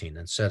protein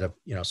instead of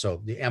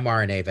So the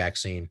mRNA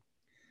vaccine,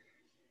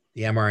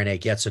 the mRNA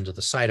gets into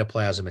the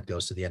cytoplasm, it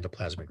goes to the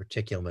endoplasmic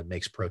reticulum, it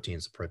makes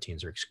proteins. The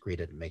proteins are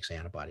excreted and makes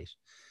antibodies.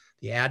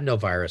 The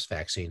adenovirus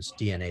vaccines,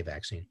 DNA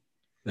vaccine.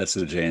 That's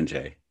the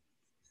J&J.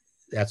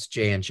 That's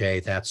J&J.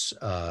 That's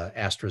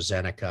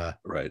AstraZeneca.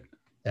 Right.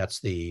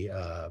 That's the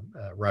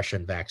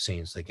Russian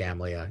vaccines, the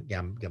Gamaleya,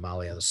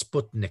 the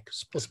Sputnik.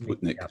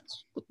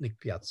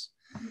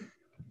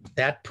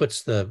 that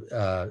puts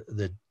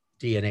the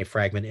DNA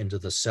fragment into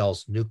the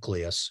cell's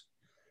nucleus.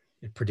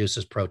 It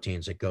produces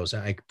proteins. It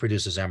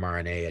produces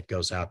mRNA. It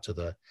goes out to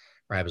the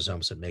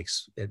ribosomes.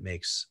 It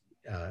makes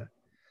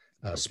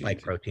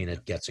spike protein.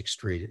 It gets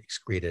excreted.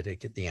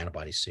 The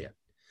antibodies see it.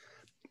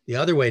 The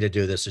other way to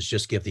do this is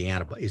just give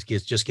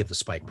the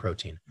spike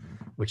protein,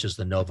 which is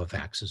the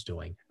Novavax is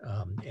doing,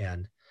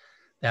 and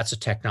that's a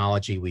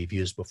technology we've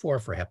used before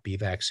for Hep B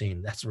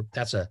vaccine. That's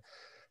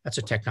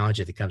a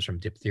technology that comes from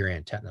diphtheria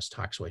and tetanus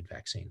toxoid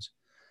vaccines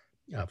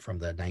from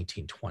the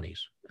 1920s,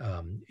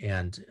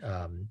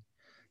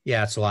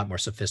 yeah, it's a lot more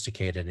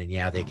sophisticated, and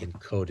yeah, they can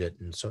code it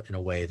in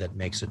a way that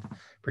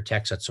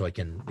protects it, so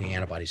the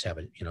antibodies have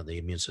it. The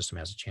immune system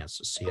has a chance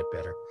to see it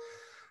better.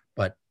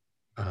 But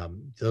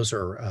those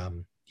are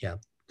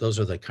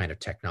the kind of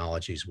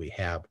technologies we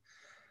have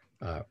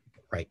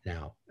right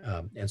now,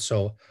 and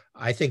so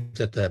I think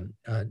that the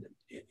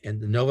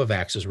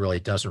Novavax really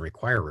doesn't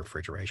require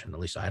refrigeration. At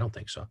least I don't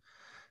think so.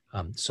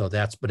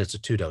 But it's a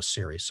 2-dose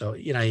series, so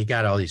you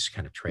got all these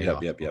kind of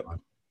trade-offs. Yep.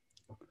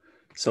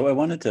 So I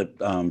wanted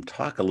to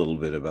talk a little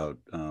bit about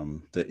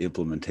the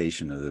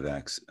implementation of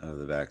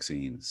the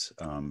vaccines.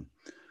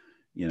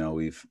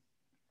 We've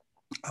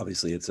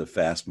obviously it's a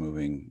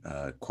fast-moving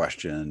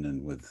question,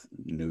 and with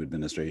new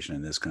administration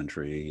in this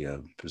country,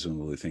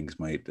 presumably things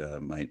might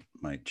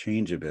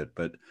change a bit.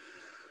 But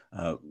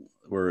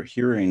we're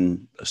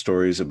hearing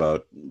stories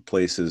about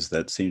places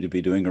that seem to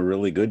be doing a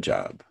really good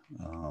job.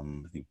 I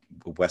think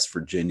West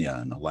Virginia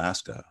and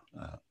Alaska.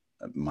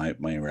 My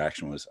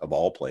reaction was, of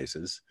all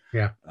places,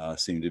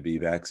 seem to be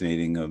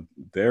vaccinating a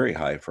very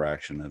high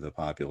fraction of the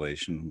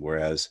population,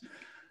 whereas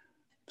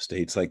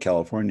states like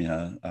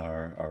California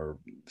are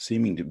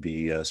seeming to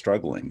be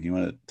struggling. You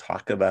want to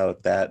talk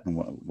about that and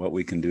what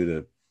we can do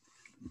to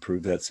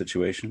improve that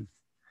situation?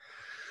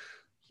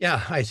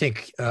 Yeah, I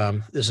think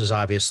this is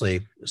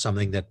obviously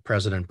something that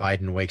President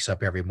Biden wakes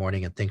up every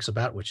morning and thinks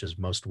about, which is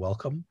most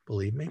welcome,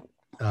 believe me.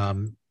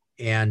 We're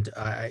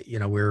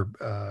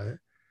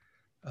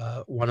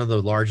one of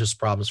the largest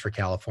problems for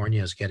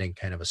California is getting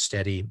kind of a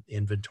steady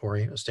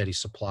inventory, a steady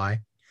supply,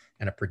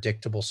 and a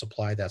predictable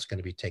supply that's going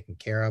to be taken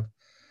care of.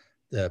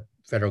 The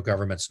federal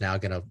government's now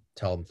going to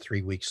tell them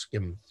 3 weeks,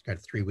 give them kind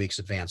of 3 weeks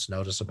advance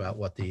notice about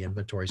what the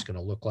inventory is going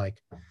to look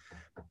like.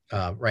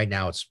 Right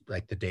now, it's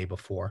like the day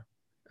before.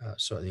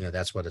 So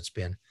that's what it's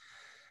been.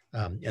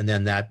 And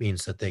then that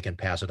means that they can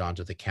pass it on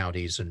to the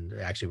counties. And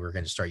actually, we're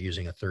going to start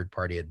using a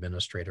third-party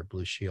administrator,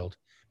 Blue Shield,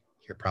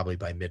 here probably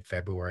by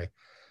mid-February.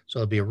 So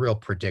it'll be a real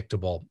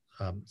predictable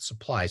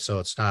supply. So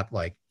it's not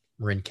like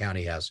Marin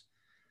County has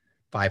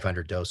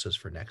 500 doses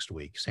for next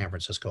week. San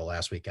Francisco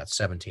last week got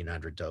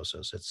 1,700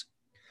 doses. It's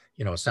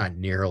not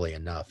nearly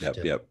enough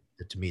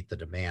to meet the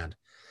demand.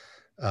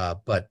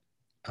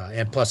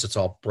 And plus, it's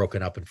all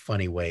broken up in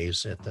funny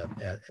ways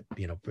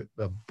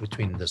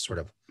between this sort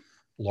of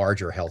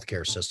larger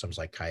healthcare systems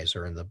like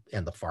Kaiser and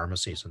the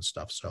pharmacies and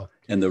stuff. So,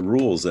 and the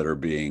rules that are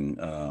being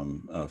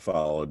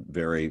followed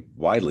vary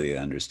widely,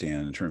 I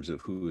understand, in terms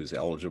of who is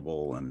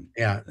eligible and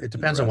it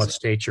depends on what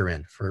state you're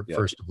in.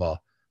 First of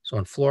all, so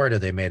in Florida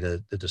they made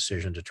the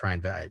decision to try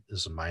and this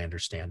is my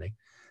understanding,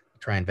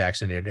 try and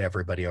vaccinate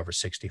everybody over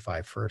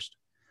 65 first,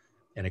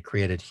 and it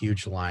created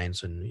huge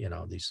lines and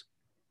these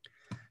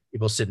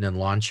people sitting in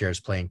lawn chairs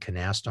playing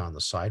canasta on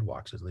the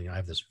sidewalks. I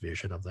have this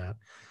vision of that.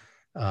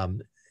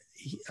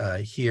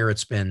 Here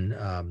it's been,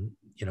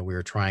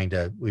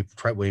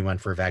 we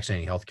went for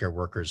vaccinating healthcare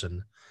workers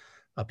and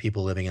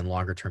people living in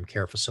longer term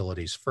care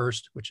facilities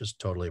first, which is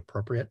totally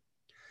appropriate.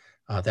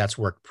 That's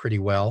worked pretty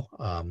well.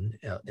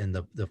 And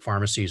the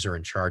pharmacies are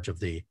in charge of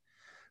the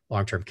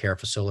long-term care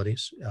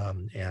facilities.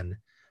 And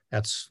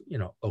that's,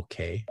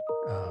 okay.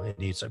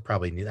 That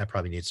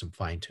probably needs some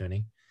fine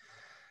tuning.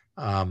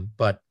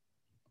 But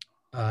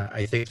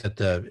I think that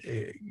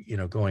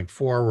going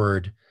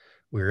forward,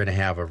 we're going to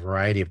have a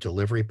variety of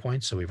delivery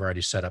points. So we've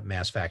already set up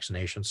mass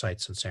vaccination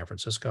sites in San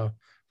Francisco.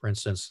 For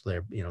instance,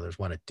 there's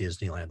one at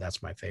Disneyland.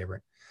 That's my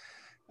favorite.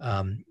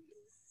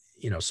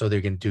 So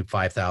they're going to do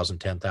 5,000,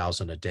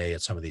 10,000 a day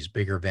at some of these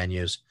bigger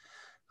venues,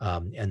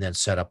 and then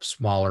set up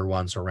smaller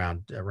ones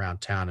around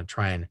town and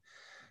try and,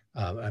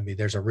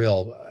 there's a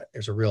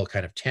real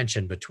kind of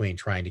tension between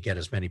trying to get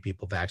as many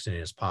people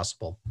vaccinated as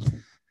possible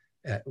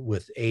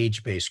with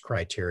age-based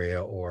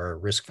criteria or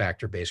risk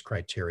factor-based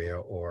criteria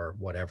or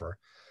whatever,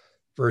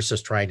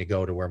 versus trying to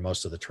go to where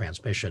most of the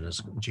transmission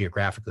is,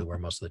 geographically where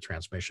most of the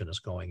transmission is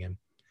going in.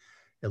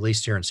 At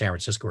least here in San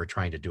Francisco, we're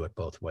trying to do it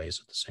both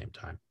ways at the same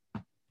time.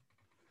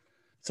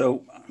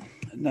 So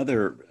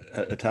another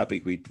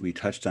topic we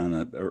touched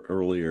on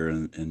earlier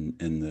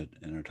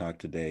in our talk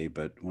today,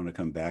 but want to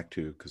come back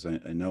to, because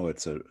I know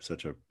it's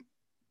such a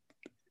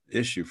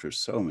issue for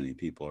so many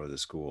people, are the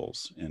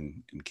schools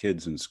and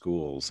kids in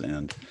schools.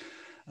 And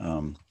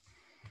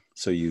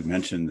so you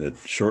mentioned that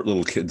short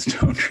little kids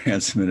don't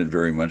transmit it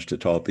very much to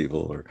tall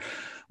people or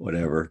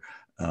whatever.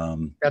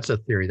 That's a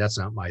theory. That's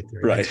not my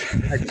theory. Right.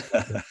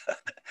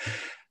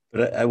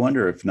 But I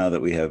wonder if now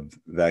that we have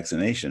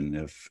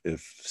vaccination,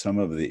 if some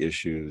of the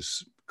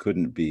issues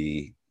couldn't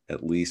be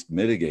at least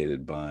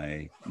mitigated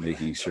by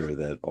making sure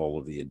that all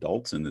of the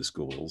adults in the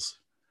schools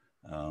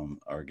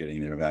are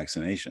getting their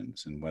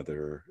vaccinations, and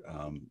whether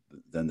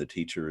then the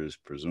teachers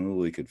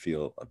presumably could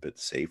feel a bit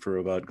safer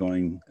about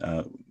going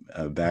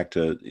back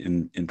to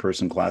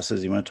in-person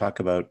classes. You want to talk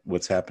about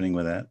what's happening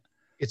with that?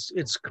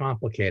 It's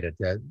complicated.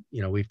 That,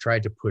 you know, we've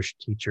tried to push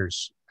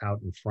teachers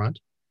out in front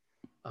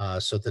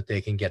so that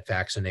they can get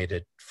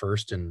vaccinated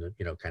first in the,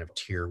 you know, kind of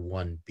tier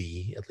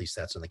 1B, at least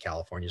that's in the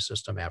California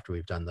system, after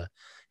we've done the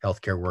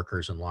healthcare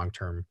workers and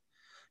long-term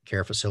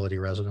care facility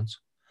residents.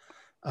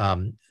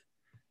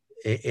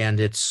 And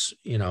it's,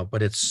 you know,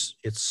 but it's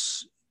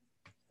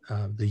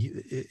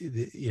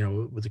you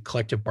know, with the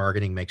collective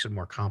bargaining makes it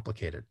more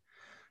complicated.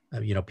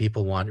 You know,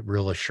 people want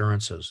real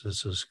assurances.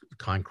 This is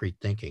concrete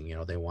thinking. You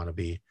know, they want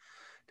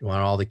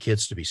all the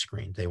kids to be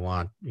screened. They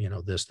want, you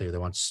know, this, they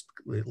want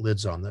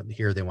lids on them.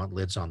 Here, they want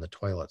lids on the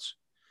toilets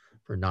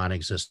for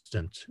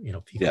non-existent, you know,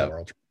 fecal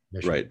oral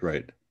transmission.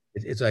 Right.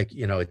 It's like,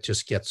 you know, it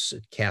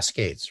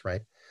cascades,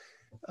 right?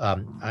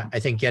 I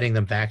think getting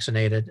them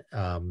vaccinated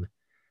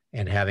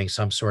and having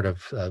some sort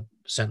of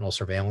sentinel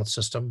surveillance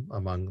system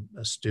among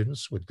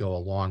students would go a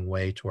long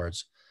way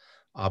towards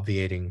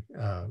obviating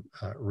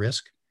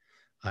risk.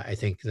 I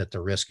think that the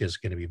risk is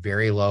going to be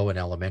very low in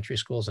elementary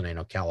schools. And I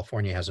know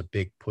California has a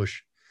big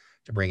push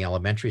to bring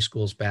elementary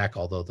schools back,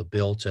 although the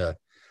bill to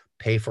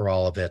pay for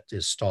all of it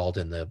is stalled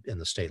in the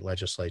state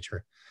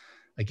legislature.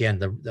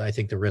 Again, I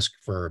think the risk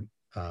for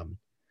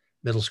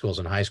middle schools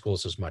and high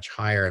schools is much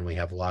higher, and we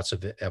have lots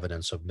of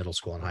evidence of middle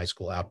school and high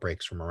school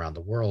outbreaks from around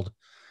the world.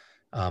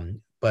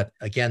 But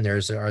again, there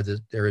is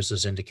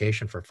this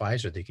indication for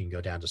Pfizer that you can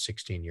go down to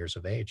 16 years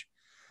of age.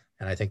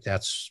 And I think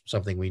that's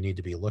something we need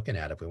to be looking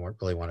at if we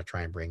really want to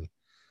try and bring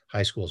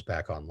high schools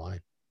back online.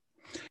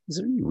 Is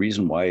there any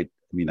reason why, I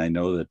mean, I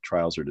know that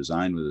trials are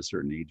designed with a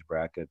certain age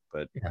bracket,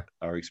 but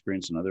our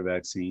experience in other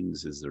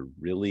vaccines, is there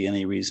really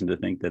any reason to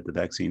think that the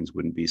vaccines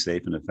wouldn't be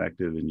safe and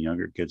effective in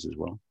younger kids as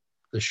well?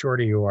 The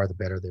shorter you are, the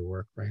better they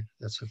work, right?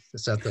 Is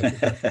that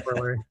the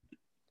corollary?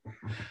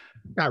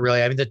 Not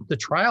really. I mean, the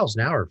trials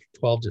now are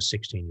 12 to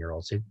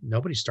 16-year-olds.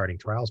 Nobody's starting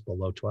trials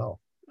below 12.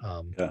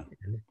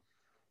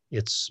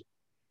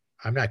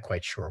 I'm not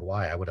quite sure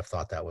why. I would have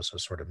thought that was a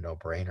sort of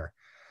no-brainer.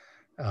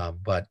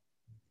 But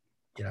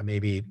you know,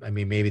 maybe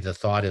the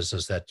thought is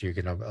that you're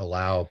going to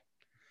allow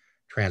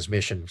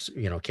transmissions,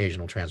 you know,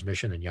 occasional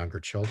transmission in younger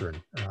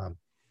children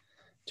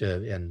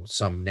and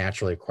some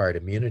naturally acquired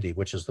immunity,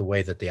 which is the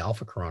way that the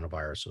alpha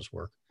coronaviruses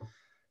work.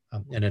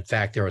 And in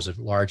fact, there was a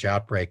large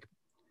outbreak.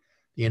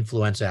 The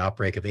influenza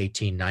outbreak of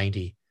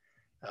 1890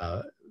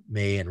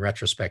 may, in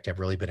retrospect, have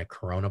really been a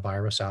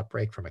coronavirus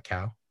outbreak from a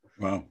cow.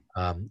 Wow.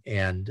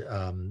 And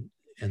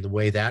the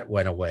way that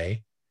went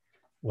away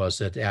was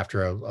that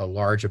after a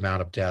large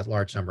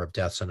number of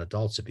deaths in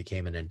adults, it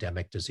became an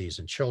endemic disease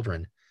in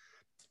children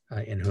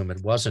in whom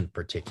it wasn't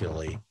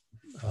particularly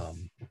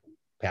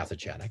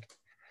pathogenic.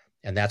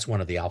 And that's one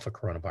of the alpha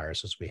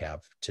coronaviruses we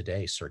have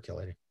today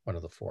circulating, one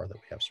of the 4 that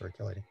we have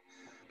circulating.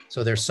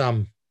 So there's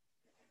some,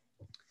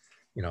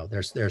 you know,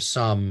 there's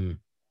some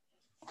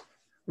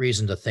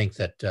reason to think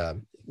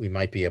that we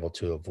might be able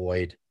to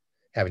avoid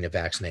having to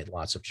vaccinate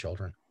lots of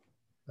children.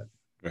 But.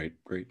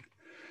 Great.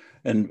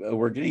 And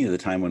we're getting to the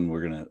time when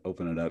we're going to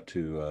open it up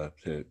to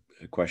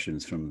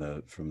questions from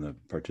the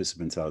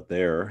participants out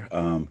there.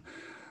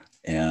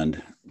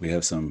 And we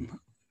have some,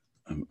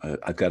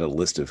 I've got a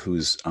list of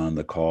who's on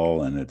the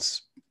call, and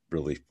it's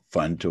really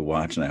fun to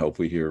watch. And I hope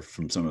we hear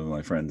from some of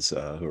my friends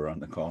who are on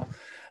the call.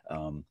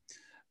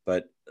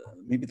 But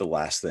maybe the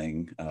last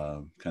thing,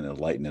 kind of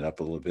lighten it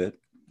up a little bit,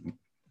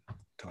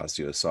 toss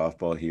you a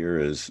softball here,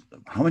 is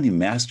how many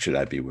masks should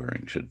I be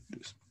wearing?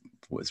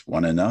 Was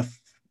 1 enough?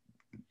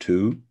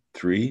 2,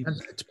 3?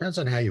 It depends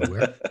on how you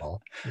wear it,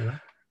 Paul. You know?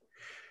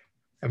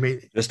 I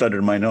mean, just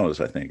under my nose,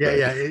 I think. Yeah, right?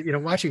 yeah. You know,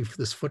 watching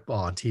this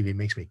football on TV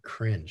makes me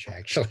cringe,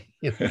 actually.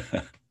 You know?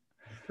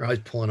 They're always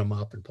pulling them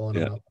up and pulling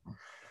them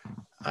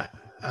up.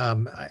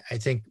 I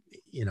think,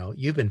 you know,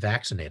 you've been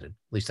vaccinated.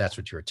 At least that's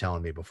what you were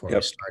telling me before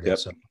we started. Yep.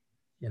 So,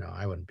 you know,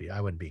 I wouldn't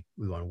be,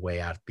 we want to way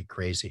out, be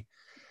crazy.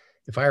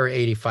 If I were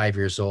 85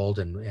 years old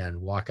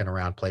and walking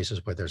around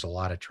places where there's a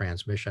lot of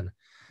transmission,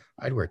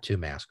 I'd wear 2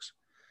 masks.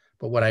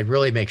 But what I'd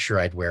really make sure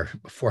I'd wear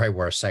before I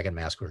wear a second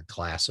mask were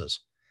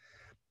glasses.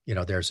 You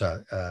know, there's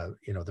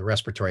you know, the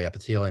respiratory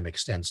epithelium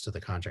extends to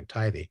the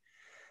conjunctiva,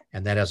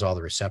 and that has all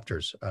the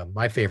receptors.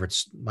 My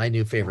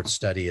new favorite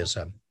study is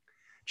a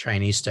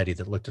Chinese study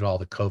that looked at all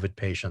the COVID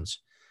patients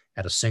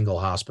at a single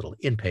hospital,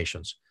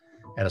 inpatients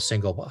at a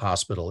single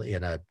hospital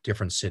in a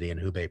different city in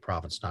Hubei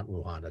province, not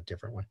Wuhan, a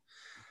different one.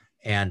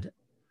 And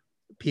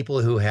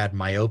people who had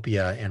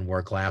myopia and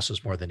wore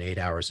glasses more than 8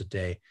 hours a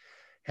day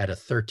had a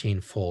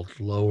 13-fold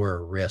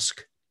lower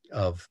risk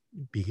of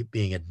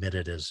being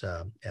admitted as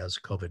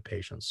COVID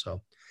patients.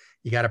 So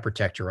you got to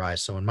protect your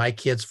eyes. So when my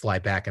kids fly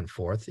back and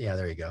forth, yeah,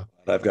 there you go.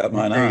 I've got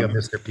mine there on. You go,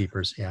 Mr.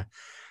 Peepers. Yeah.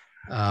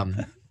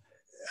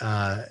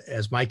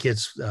 As my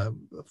kids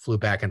flew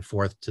back and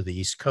forth to the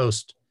East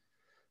Coast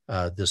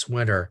this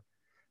winter,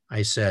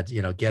 I said,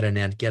 get a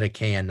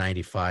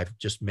KN95,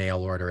 just mail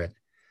order it,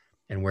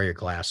 and wear your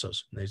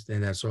glasses. And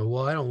they said,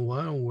 well, I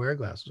don't wear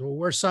glasses. Well,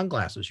 wear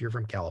sunglasses. You're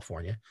from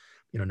California.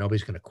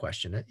 Nobody's going to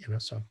question it.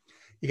 So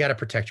you got to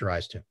protect your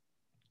eyes too.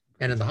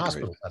 And in the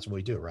hospital, that's what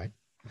we do, right?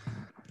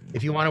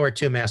 If you want to wear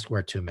 2 masks,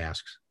 wear 2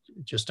 masks.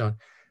 Just don't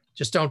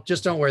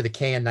wear the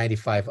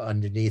KN95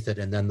 underneath it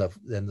and then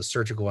the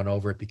surgical one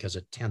over it because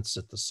it tenses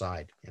at the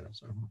side.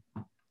 So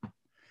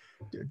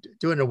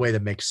do it in a way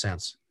that makes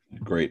sense.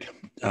 Great.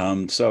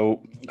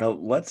 So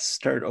let's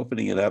start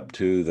opening it up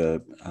to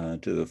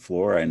the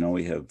floor. I know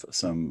we have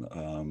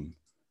some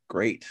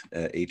great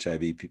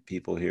HIV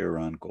people here.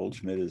 Ron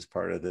Goldschmidt is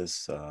part of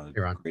this.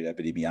 Great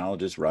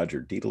epidemiologist.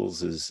 Roger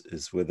Dietels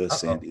is with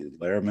us. Sandy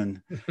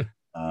Lehrman,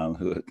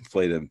 who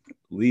played a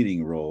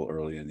leading role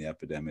early in the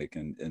epidemic,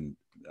 and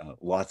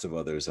lots of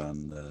others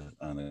on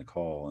the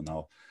call.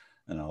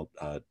 And I'll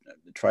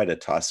try to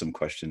toss some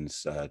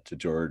questions to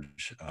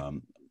George.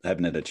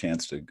 Haven't had a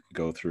chance to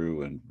go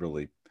through and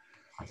really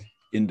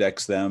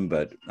index them,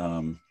 but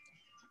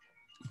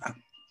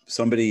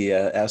somebody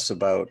asked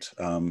about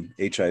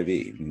HIV.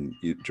 And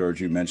George,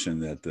 you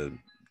mentioned that the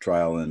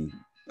trial in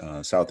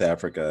South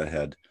Africa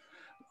had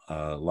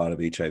a lot of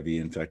HIV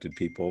infected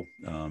people.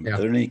 Are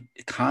there any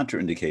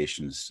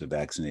contraindications to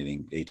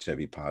vaccinating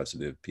HIV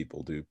positive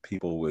people? Do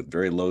people with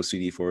very low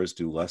CD4s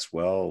do less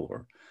well,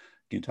 or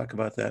can you talk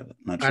about that?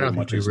 I don't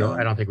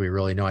think we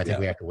really know. I think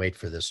we have to wait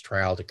for this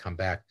trial to come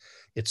back.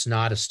 It's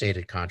not a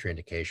stated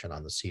contraindication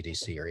on the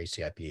CDC or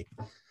ACIP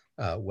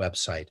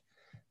website.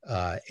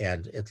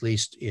 And at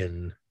least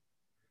in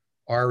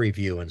our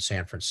review in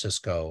San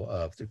Francisco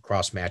of the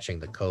cross-matching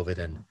the COVID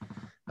and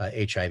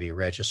HIV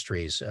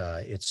registries,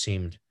 it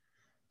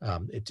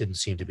didn't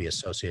seem to be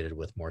associated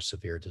with more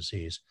severe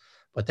disease.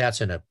 But that's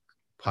in a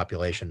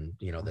population,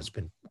 that's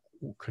been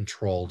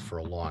controlled for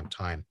a long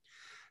time.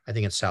 I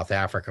think in South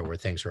Africa, where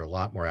things are a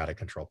lot more out of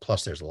control,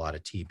 plus there's a lot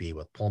of TB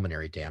with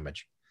pulmonary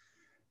damage.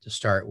 To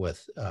start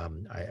with,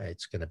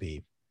 it's going to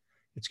be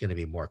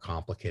more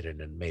complicated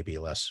and maybe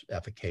less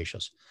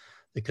efficacious.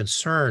 The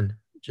concern,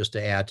 just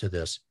to add to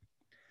this,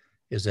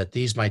 is that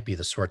these might be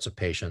the sorts of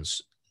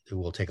patients who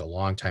will take a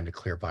long time to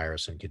clear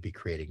virus and could be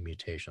creating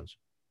mutations.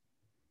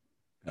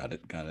 Got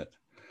it.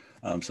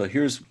 So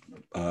here's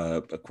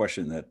a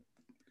question that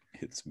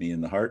hits me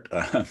in the heart.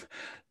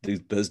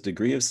 Does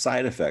degree of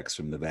side effects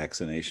from the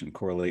vaccination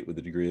correlate with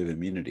the degree of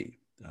immunity?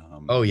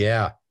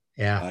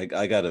 Yeah.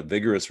 I got a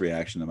vigorous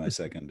reaction to my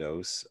second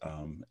dose,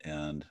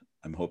 and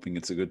I'm hoping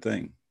it's a good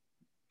thing.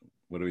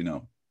 What do we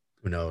know?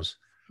 Who knows?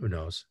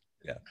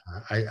 Yeah.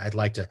 I'd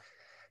like to,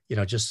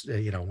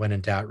 when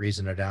in doubt,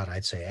 reason it out.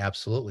 I'd say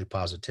absolutely,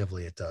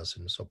 positively it does.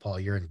 And so, Paul,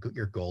 you're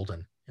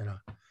golden,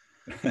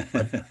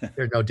 But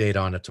there's no data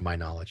on it to my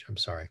knowledge. I'm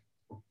sorry.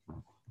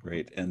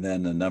 Great. And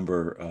then a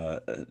number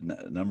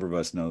of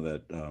us know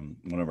that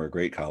one of our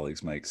great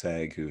colleagues, Mike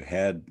Sag, who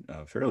had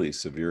fairly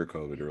severe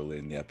COVID early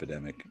in the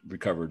epidemic,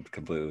 recovered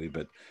completely,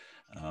 but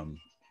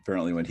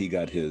apparently when he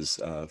got his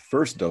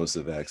first dose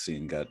of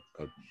vaccine, got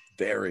a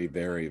very,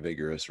 very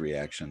vigorous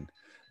reaction.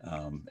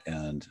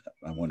 And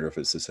I wonder if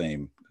it's the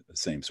same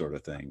sort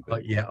of thing.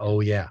 But, Oh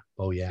yeah.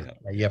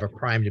 You have a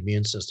primed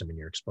immune system and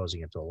you're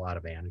exposing it to a lot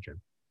of antigen.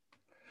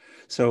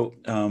 So,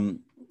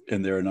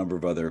 and there are a number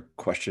of other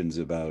questions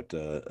about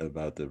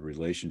the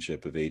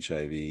relationship of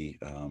HIV.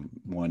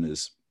 One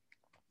is,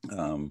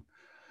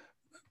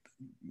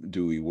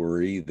 do we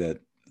worry that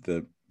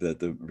the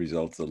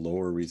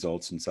lower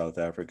results in South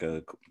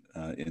Africa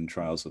in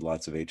trials with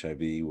lots of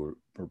HIV were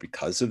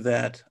because of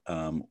that,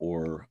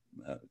 or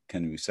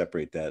can we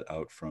separate that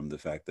out from the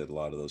fact that a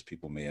lot of those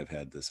people may have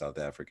had the South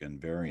African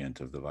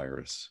variant of the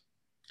virus?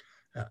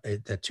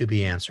 That to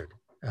be answered.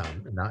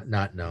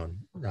 Not known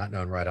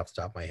right off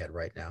the top of my head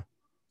right now.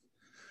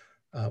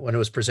 When it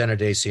was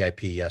presented at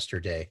ACIP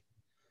yesterday,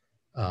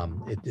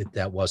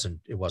 it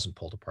wasn't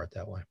pulled apart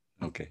that way.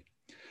 Okay.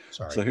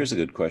 Sorry. So here's a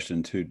good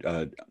question too,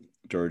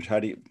 George.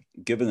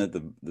 Given that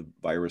the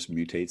virus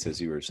mutates,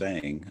 as you were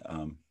saying,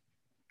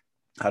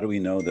 how do we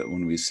know that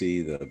when we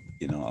see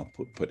I'll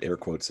put air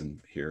quotes in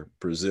here,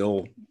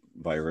 Brazil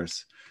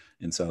virus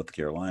in South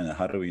Carolina,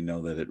 how do we know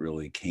that it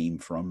really came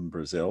from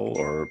Brazil,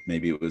 or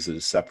maybe it was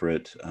a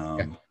separate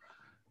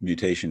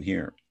mutation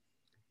here?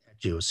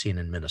 It was seen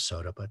in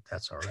Minnesota, but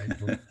that's all right.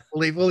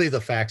 We'll leave the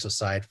facts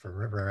aside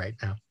for right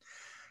now.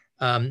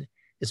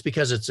 It's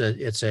because it's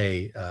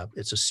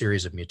a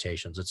series of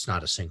mutations. It's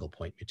not a single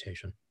point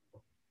mutation.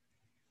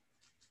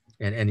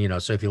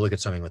 And so if you look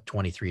at something with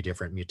 23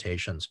 different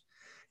mutations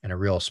and a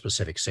real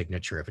specific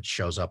signature, if it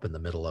shows up in the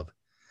middle of,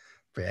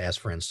 as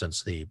for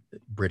instance, the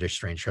British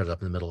strain shows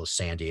up in the middle of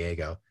San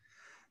Diego,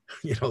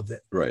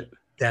 right.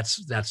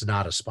 That's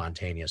not a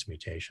spontaneous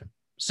mutation.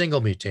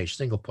 Single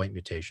point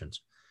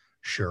mutations.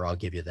 Sure, I'll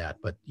give you that.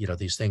 But,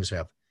 these things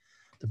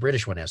the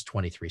British one has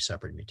 23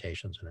 separate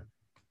mutations in it,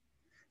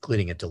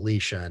 including a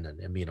deletion and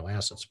amino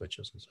acid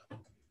switches and stuff.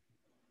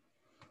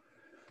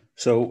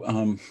 So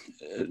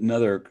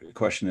another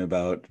question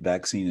about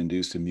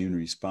vaccine-induced immune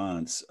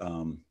response.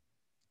 Could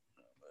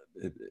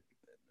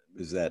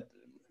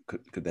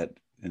that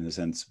in a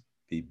sense,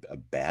 be a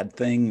bad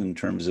thing in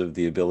terms of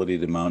the ability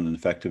to mount an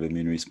effective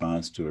immune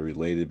response to a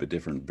related but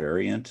different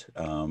variant?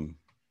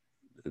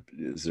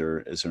 Is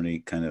there any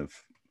kind of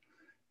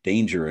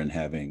danger in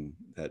having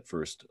that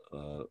first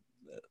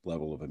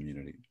level of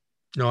immunity?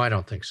 No, I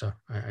don't think so.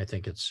 I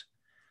think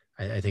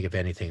I think if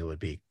anything, it would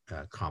be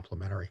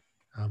complementary.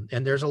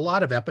 And there's a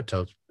lot of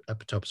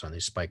epitopes on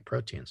these spike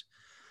proteins.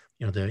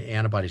 You know, the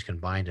antibodies can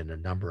bind in a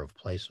number of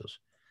places.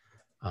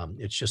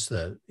 It's just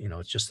that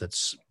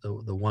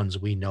the ones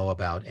we know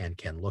about and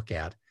can look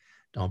at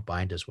don't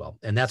bind as well.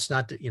 And that's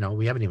not,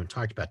 we haven't even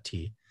talked about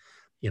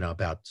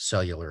about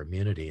cellular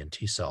immunity and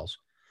T cells.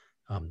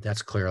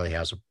 That's clearly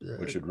has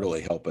which would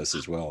really help us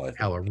as well. I think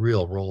have a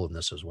real role in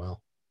this as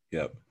well.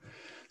 Yep.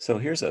 So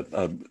here's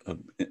a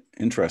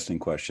interesting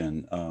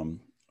question. A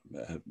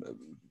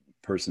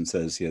person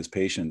says he has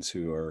patients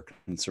who are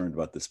concerned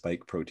about the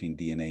spike protein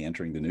DNA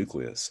entering the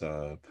nucleus.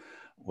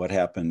 What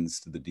happens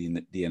to the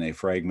DNA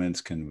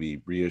fragments? Can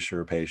we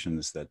reassure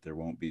patients that there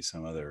won't be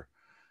some other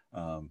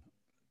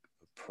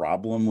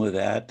problem with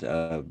that,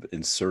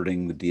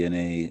 inserting the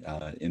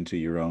DNA into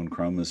your own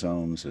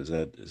chromosomes?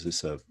 Is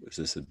this a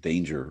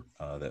danger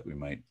that we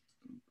might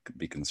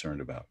be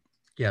concerned about?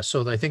 Yeah,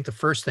 so I think the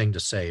first thing to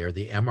say are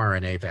the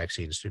mRNA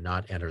vaccines do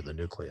not enter the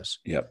nucleus.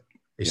 Yep.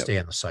 They stay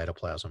in the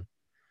cytoplasm.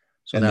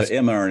 So and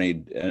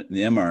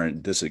the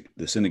mRNA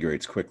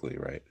disintegrates quickly,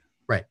 right?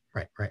 Right.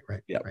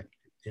 Yeah. Right.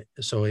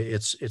 So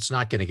it's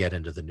not going to get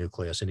into the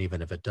nucleus, and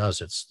even if it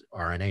does, it's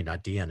RNA,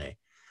 not DNA.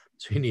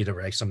 So you need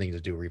something to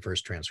do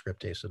reverse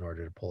transcriptase in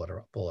order to pull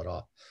it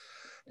off.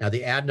 Now,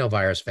 the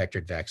adenovirus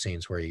vectored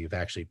vaccines, where you've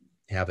actually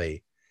have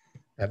a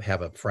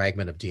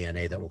fragment of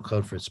DNA that will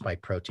code for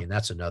spike protein,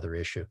 that's another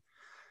issue.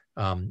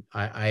 We've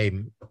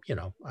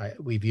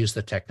used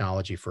the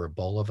technology for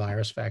Ebola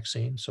virus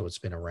vaccine, so it's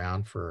been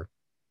around for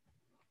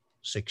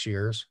 6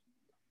 years.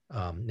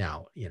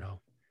 Now,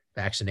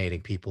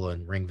 vaccinating people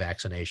in ring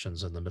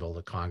vaccinations in the middle of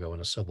the Congo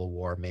in a civil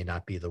war may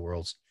not be the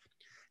world's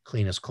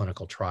cleanest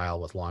clinical trial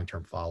with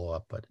long-term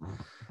follow-up, but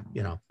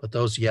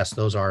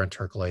those are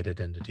intercalated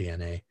into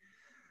DNA.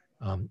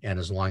 And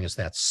as long as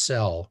that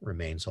cell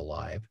remains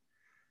alive,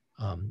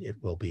 it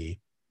will be,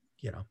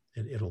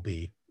 it'll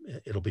be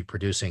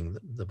producing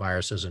the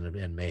viruses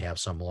and may have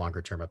some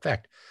longer-term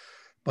effect.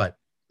 But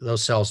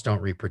those cells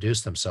don't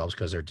reproduce themselves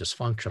because they're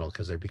dysfunctional,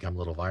 because they become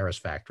little virus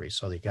factories.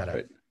 So they got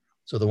to,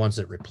 so the ones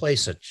that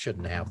replace it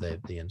shouldn't have the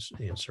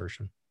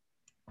insertion.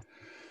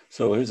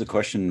 So here's a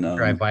question.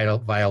 I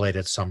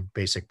violated some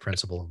basic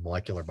principle of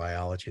molecular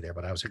biology there,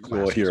 but I was a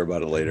class. We'll hear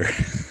about it later.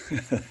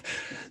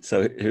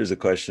 So here's a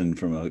question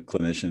from a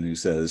clinician who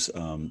says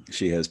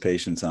she has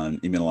patients on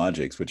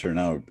immunologics, which are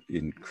now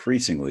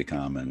increasingly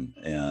common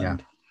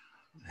and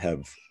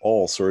have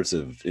all sorts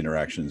of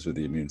interactions with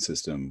the immune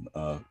system,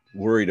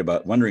 wondering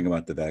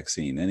about the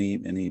vaccine.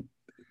 Any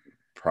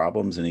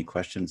problems, any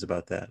questions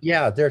about that?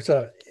 Yeah, there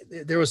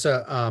was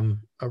a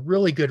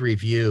really good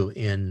review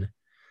in,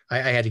 I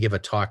had to give a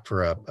talk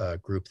for a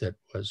group that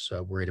was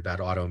worried about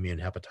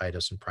autoimmune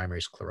hepatitis and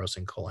primary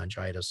sclerosing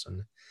cholangitis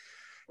and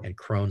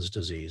Crohn's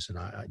disease and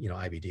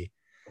IBD.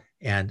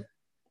 And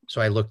so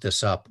I looked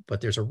this up,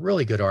 but there's a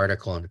really good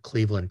article in the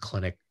Cleveland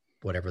Clinic,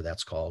 whatever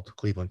that's called,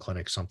 Cleveland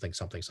Clinic something,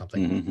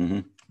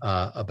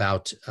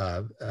 about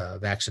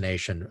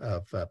vaccination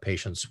of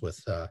patients with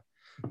a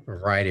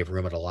variety of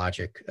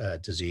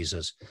rheumatologic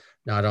diseases,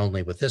 not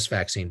only with this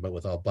vaccine, but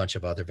with a bunch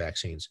of other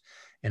vaccines.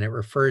 And it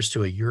refers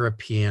to a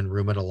European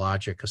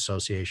Rheumatologic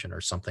Association or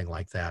something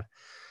like that,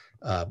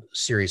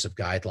 series of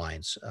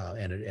guidelines,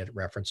 and it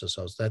references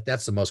those.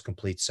 That's the most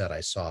complete set I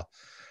saw.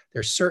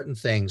 There's certain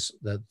things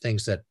that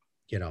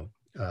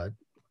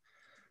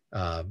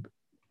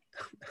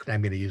I'm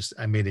going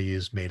to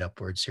use made up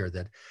words here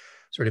that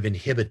sort of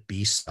inhibit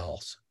B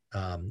cells.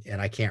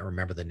 And I can't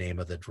remember the name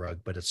of the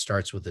drug, but it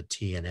starts with a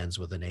T and ends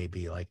with an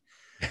AB, like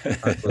or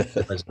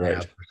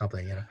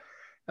something,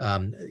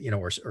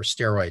 or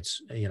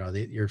steroids,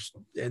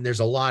 and there's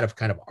a lot of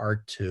kind of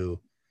art to,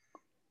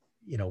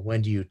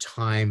 when do you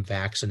time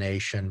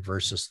vaccination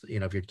versus,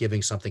 if you're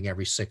giving something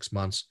every 6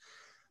 months,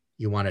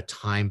 you want to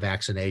time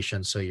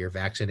vaccination. So you're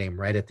vaccinating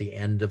right at the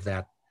end of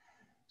that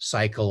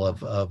cycle of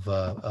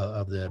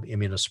the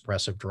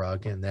immunosuppressive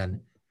drug, and then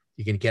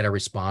you can get a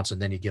response,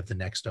 and then you give the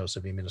next dose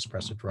of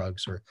immunosuppressive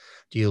drugs, or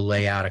do you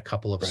lay out a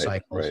couple of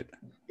cycles? Right.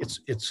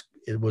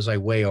 It was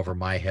way over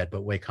my head,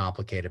 but way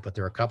complicated. But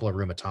there are a couple of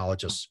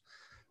rheumatologists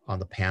on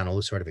the panel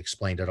who sort of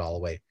explained it all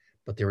away.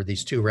 But there were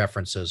these two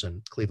references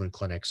in Cleveland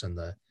Clinics and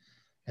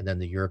then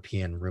the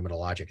European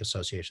Rheumatologic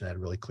Association that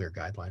had really clear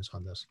guidelines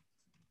on this.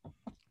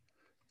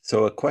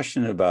 So a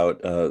question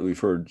about, we've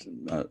heard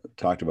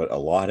talked about a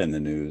lot in the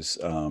news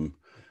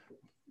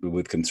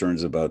with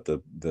concerns about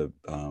the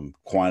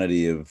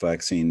quantity of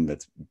vaccine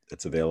that's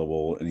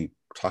available. Any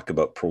talk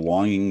about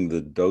prolonging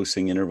the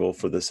dosing interval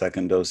for the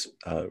second dose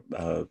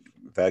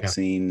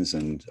vaccines,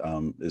 and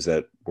is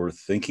that worth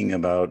thinking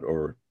about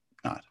or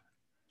not?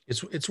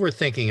 It's worth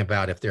thinking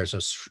about if there's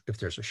a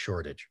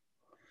shortage.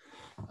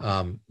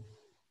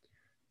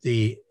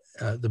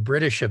 the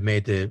British have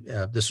made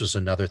this was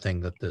another thing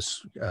that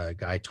this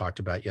guy talked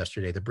about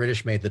yesterday. The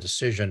British made the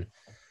decision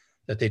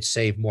that they'd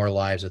save more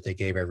lives if they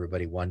gave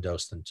everybody one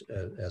dose than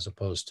as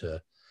opposed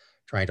to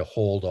trying to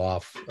hold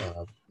off,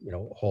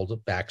 hold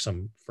it back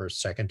some for a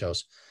second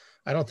dose.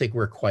 I don't think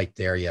we're quite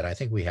there yet. I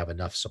think we have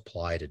enough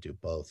supply to do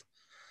both.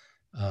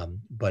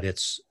 But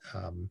it's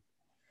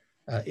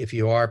if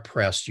you are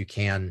pressed, you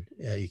can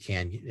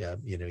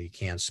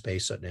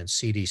space it. And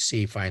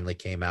CDC finally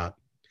came out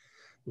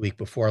the week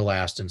before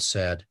last and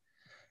said,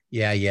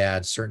 yeah,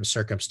 in certain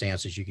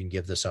circumstances, you can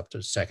give this up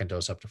to second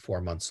dose up to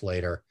 4 months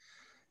later.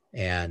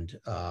 And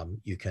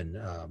you can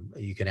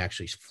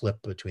actually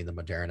flip between the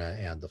Moderna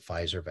and the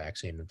Pfizer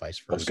vaccine and vice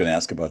versa. I was going to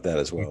ask about that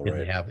as well,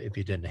 right? If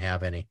you didn't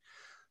have any.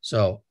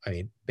 So, I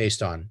mean,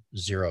 based on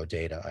zero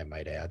data, I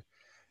might add,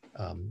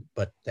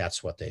 but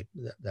that's what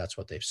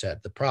they've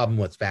said. The problem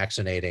with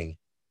vaccinating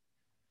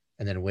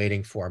and then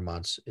waiting 4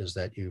 months is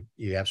that you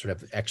have sort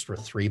of extra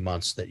 3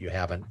 months that you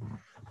haven't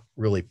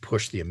really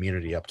pushed the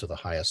immunity up to the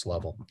highest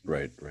level.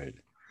 Right.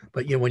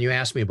 But when you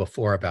asked me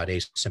before about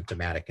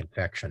asymptomatic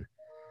infection,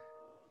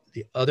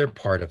 the other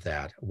part of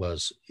that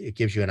was it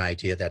gives you an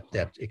idea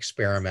that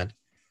experiment,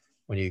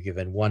 when you give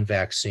in one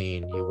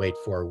vaccine, you wait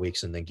 4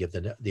 weeks and then give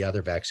the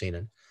other vaccine,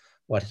 and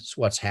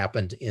what's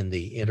happened in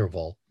the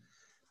interval.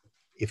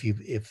 If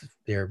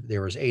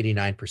there was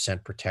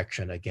 89%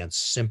 protection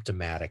against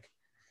symptomatic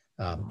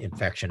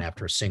infection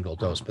after a single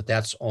dose, but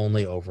that's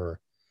only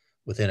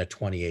within a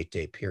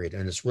 28-day period,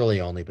 and it's really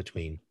only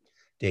between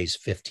days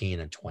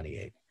 15 and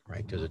 28,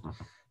 right? Because it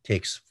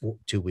takes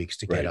 2 weeks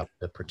to get up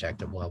the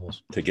protective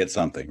levels. To get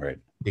something, right?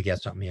 To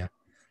get something, yeah.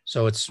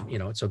 So it's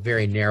a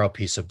very narrow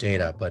piece of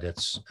data, but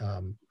that's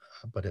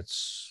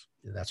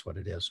what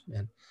it is.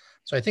 And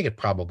so I think it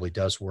probably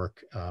does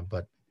work,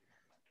 but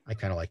I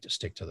kind of like to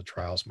stick to the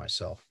trials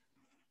myself.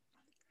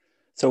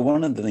 So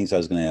one of the things I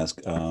was going to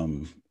ask,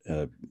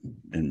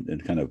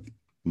 in kind of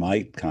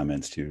my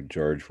comments to you,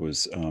 George,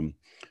 was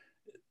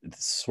it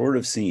sort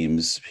of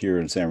seems here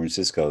in San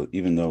Francisco,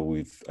 even though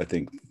we've, I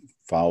think,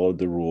 followed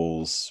the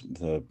rules,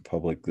 the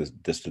public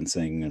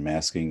distancing and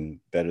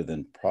masking better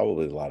than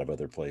probably a lot of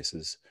other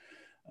places,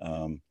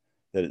 that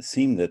it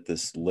seemed that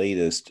this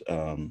latest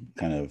kind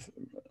of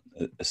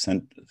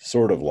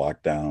sort of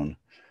lockdown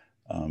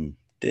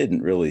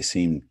didn't really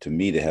seem to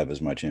me to have as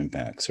much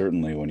impact.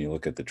 Certainly when you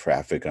look at the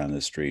traffic on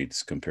the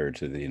streets compared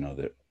to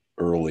the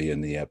early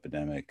in the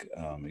epidemic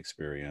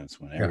experience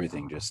when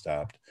everything just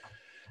stopped.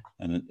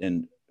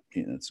 And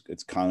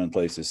it's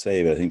commonplace to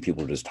say, but I think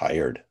people are just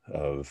tired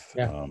of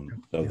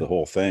the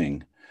whole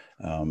thing.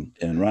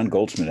 And Ron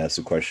Goldschmidt asked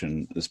a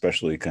question,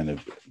 especially kind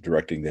of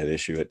directing that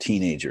issue at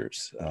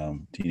teenagers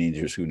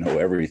who know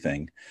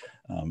everything.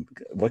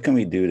 What can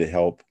we do to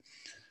help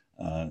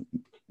the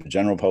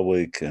general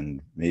public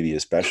and maybe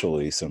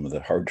especially some of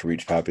the hard to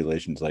reach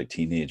populations like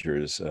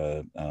teenagers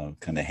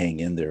kind of hang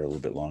in there a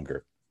little bit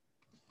longer?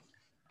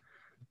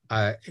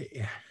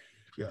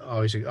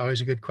 Always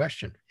a good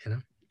question,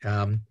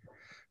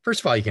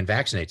 First of all, you can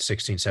vaccinate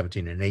 16,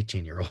 17, and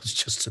 18-year-olds.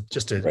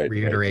 Just to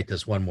reiterate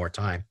this one more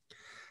time.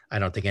 I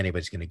don't think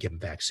anybody's going to give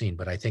them vaccine,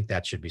 but I think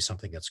that should be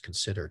something that's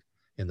considered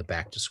in the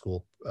back to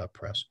school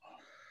press.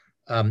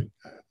 I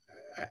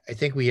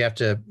think we have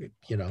to,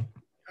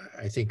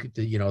 I think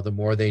the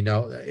more they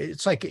know,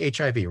 it's like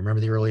HIV.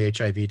 Remember the early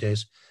HIV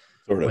days,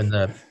 when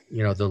the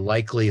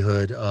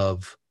likelihood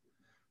of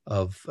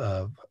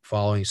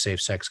following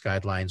safe sex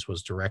guidelines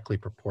was directly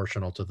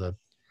proportional to the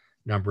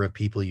number of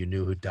people you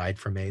knew who died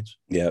from AIDS.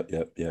 Yeah.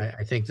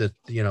 I think that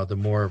the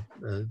more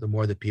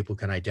that people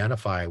can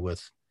identify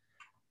with,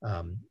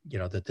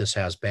 that this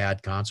has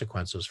bad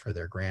consequences for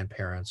their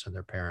grandparents and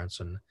their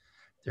parents and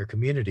their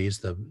communities,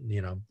 the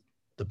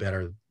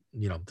better,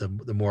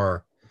 the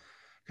more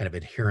kind of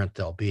adherent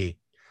they'll be.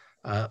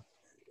 But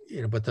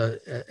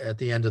at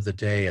the end of the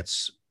day,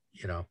 it's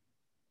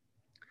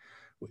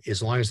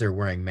as long as they're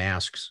wearing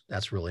masks,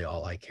 that's really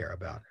all I care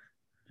about.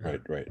 Right.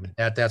 I mean,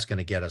 that's going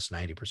to get us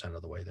 90%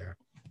 of the way there.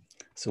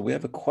 So we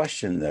have a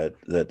question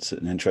that's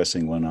an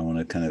interesting one. I want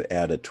to kind of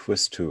add a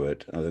twist to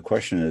it. The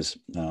question is,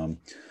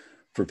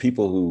 for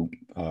people who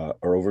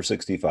are over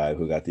 65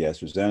 who got the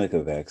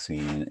AstraZeneca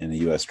vaccine in a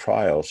U.S.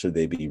 trial, should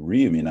they be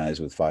re-immunized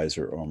with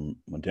Pfizer or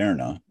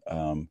Moderna?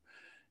 And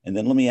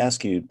then let me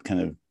ask you,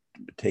 kind of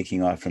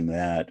taking off from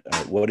that,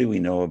 what do we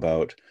know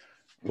about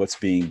what's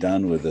being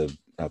done with the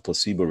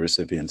placebo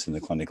recipients in the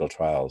clinical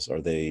trials?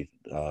 Are they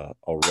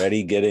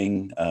already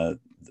getting the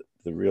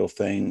real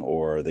thing,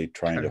 or are they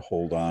trying to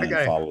hold on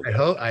and follow?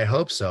 I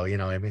hope so.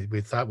 I mean,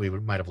 we thought we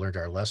might have learned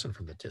our lesson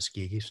from the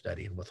Tuskegee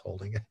study and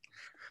withholding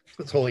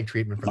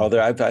treatment.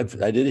 I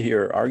did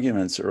hear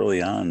arguments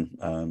early on.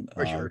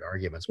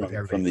 Arguments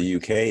from the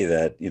UK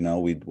that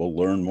we will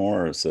learn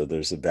more. So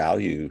there's a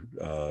value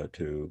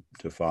to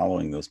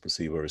following those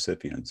placebo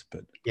recipients.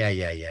 But yeah.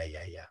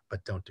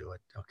 But don't do it.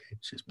 Okay.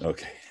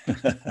 Okay.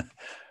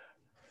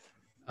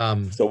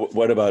 So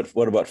what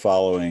about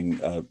following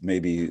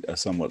maybe a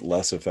somewhat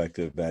less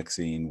effective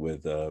vaccine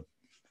with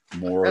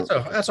more?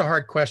 That's a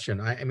hard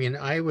question. I mean,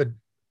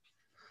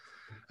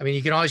 I mean,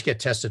 you can always get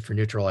tested for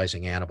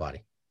neutralizing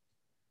antibody,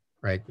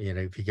 right? You know,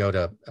 if you go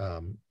to,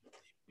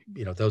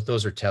 you know,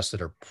 those are tests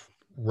that are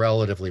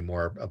relatively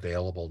more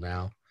available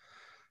now.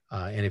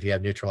 And if you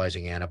have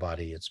neutralizing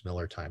antibody, it's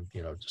Miller time,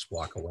 you know, just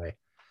walk away.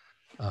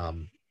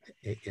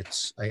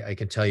 I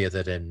can tell you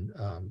that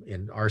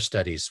in our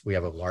studies, we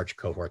have a large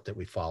cohort that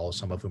we follow,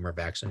 some of whom are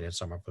vaccinated,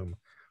 some of whom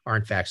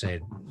aren't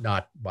vaccinated,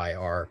 not by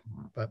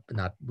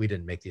we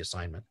didn't make the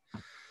assignment.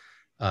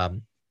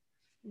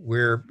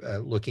 We're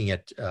looking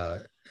at,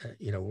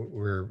 you know,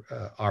 we're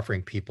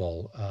offering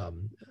people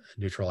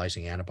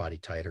neutralizing antibody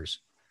titers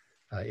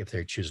if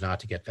they choose not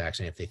to get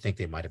vaccinated, if they think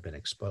they might have been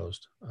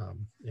exposed.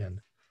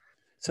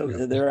 So you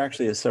know, there are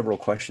actually several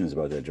questions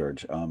about that,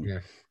 George. yeah.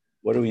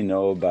 What do we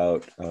know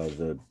about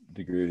the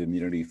degree of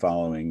immunity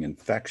following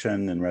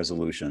infection and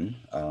resolution?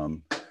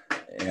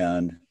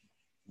 And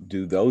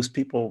do those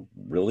people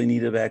really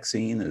need a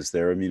vaccine? Is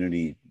their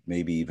immunity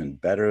maybe even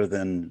better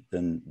than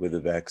with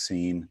a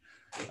vaccine?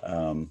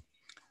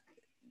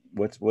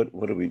 What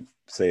do we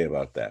say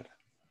about that?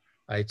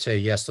 I'd say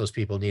yes, those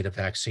people need a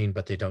vaccine,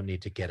 but they don't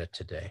need to get it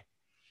today.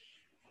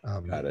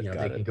 Got it. You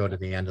know, they can go to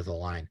the end of the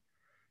line.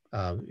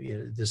 I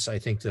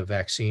think the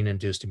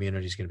vaccine-induced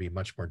immunity is going to be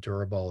much more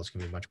durable. It's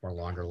going to be much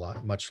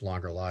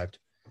longer lived.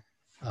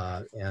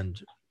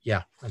 And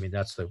yeah, I mean,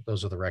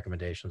 those are the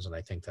recommendations, and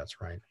I think that's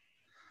right.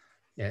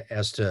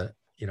 As to,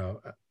 you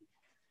know,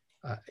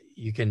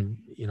 you can,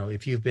 you know,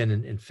 if you've been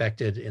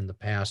infected in the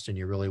past and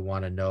you really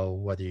want to know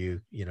whether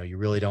you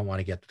really don't want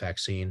to get the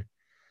vaccine,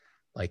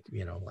 like,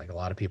 you know, like a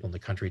lot of people in the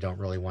country don't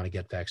really want to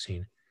get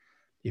vaccine.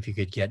 If you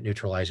could get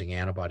neutralizing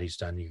antibodies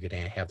done, you could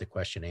have the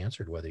question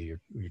answered whether you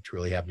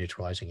truly have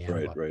neutralizing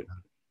antibodies. Right.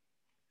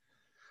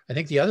 I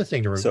think the other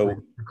thing to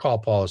recall,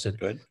 Paul, is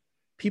that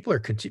people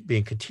are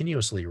being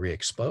continuously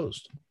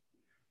re-exposed,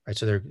 right?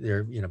 So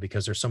they're you know,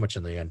 because there's so much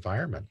in the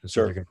environment, and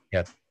so they're going to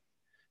get,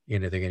 you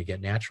know, they're going to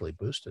get naturally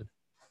boosted.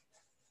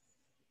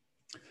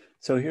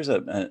 So here's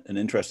an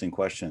interesting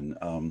question.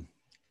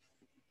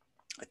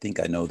 I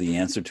think I know the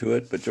answer to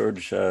it, but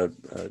George,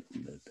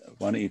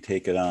 why don't you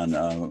take it on?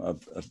 A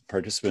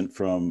participant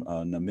from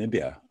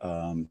Namibia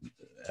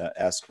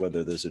asked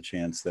whether there's a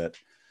chance that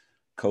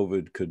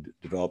COVID could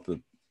develop the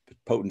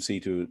potency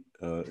to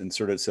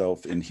insert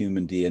itself in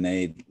human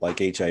DNA like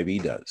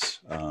HIV does.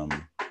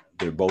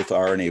 They're both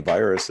RNA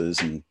viruses,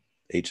 and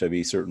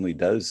HIV certainly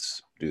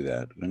does do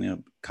that. Any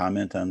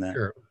comment on that?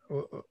 Sure.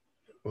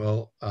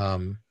 Well,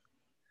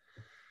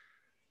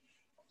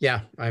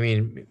 yeah, I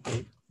mean,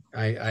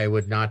 I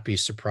would not be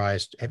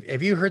surprised.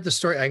 Have you heard the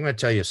story? I'm going to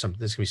tell you something.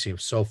 This is going to seem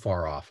so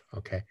far off,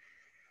 okay?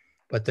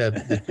 But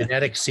the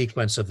genetic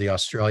sequence of the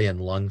Australian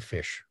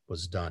lungfish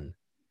was done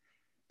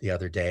the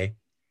other day,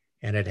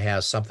 and it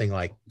has something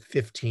like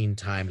 15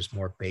 times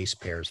more base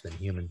pairs than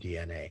human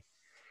DNA,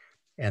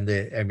 and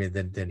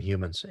than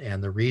humans.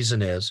 And the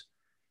reason is,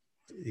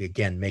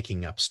 again,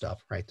 making up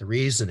stuff, right? The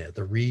reason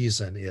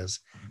is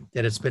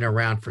that it's been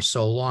around for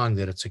so long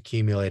that it's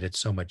accumulated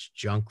so much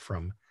junk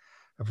from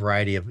a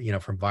variety of, you know,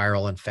 from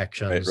viral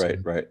infections,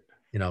 right.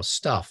 You know,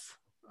 stuff,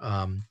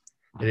 that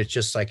it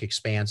just like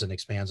expands and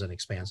expands and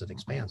expands and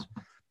expands.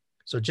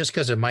 So just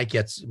because it might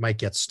get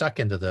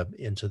stuck into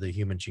the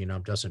human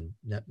genome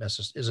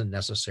isn't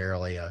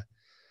necessarily a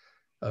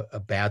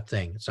bad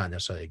thing. It's not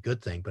necessarily a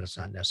good thing, but it's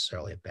not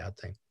necessarily a bad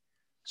thing.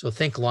 So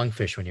think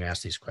lungfish when you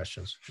ask these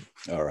questions.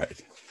 All right.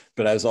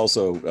 But I was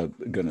also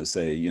going to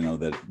say, you know,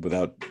 that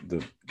without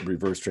the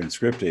reverse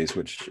transcriptase,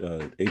 which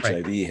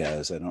HIV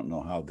has, I don't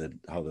know how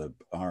the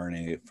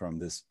RNA from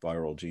this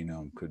viral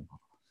genome could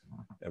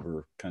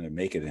ever kind of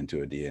make it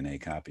into a DNA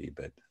copy,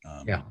 but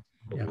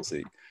we'll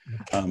see.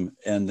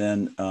 And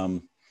then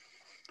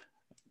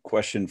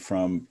question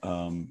from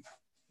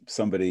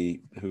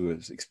somebody who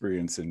is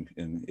experienced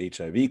in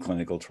HIV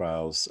clinical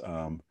trials.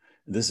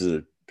 This is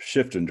a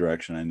shift in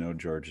direction. I know,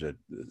 George, that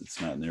it's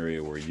not an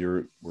area where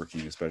you're working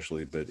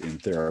especially, but in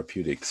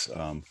therapeutics,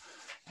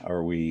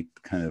 are we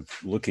kind of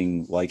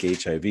looking like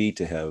HIV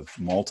to have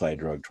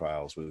multi-drug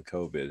trials with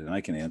COVID? And I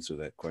can answer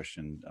that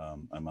question.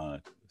 I'm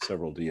on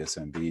several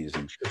DSMBs.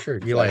 And sure.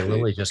 Eli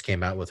Lilly just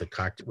came out with a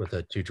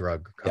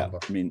 2-drug combo.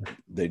 Yeah, I mean,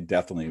 they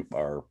definitely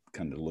are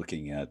kind of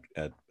looking at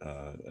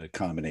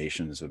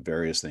combinations of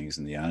various things.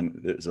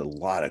 There's a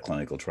lot of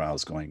clinical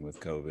trials going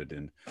with COVID,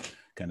 and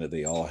kind of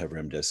they all have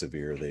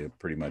remdesivir. They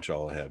pretty much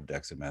all have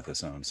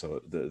dexamethasone.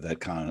 So that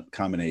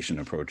combination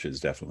approach is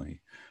definitely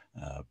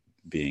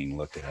being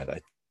looked at. I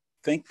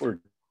think we're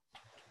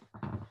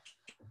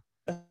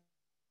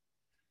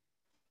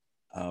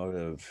out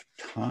of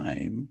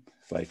time.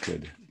 If I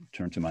could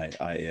turn to my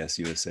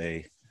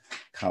iasusa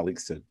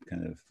colleagues to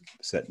kind of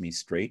set me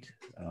straight.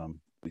 At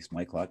least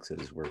my clock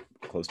says we're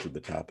close to the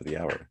top of the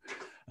hour.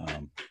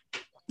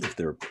 If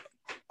there are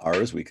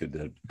ours, we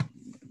could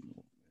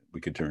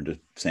turn to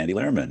Sandy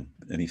Lehrman.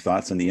 Any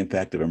thoughts on the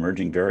impact of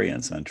emerging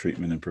variants on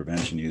treatment and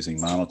prevention using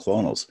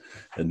monoclonals?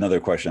 Another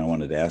question I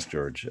wanted to ask,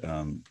 George.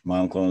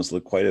 Monoclonals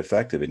look quite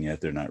effective, and yet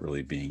they're not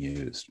really being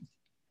used.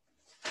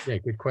 Yeah,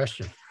 good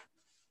question.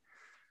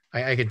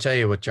 I can tell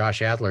you what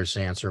Josh Adler's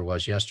answer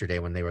was yesterday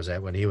when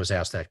he was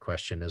asked that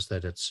question, is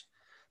that it's,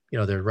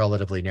 they're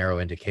relatively narrow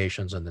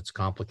indications and it's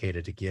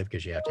complicated to give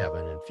because you have to have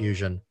an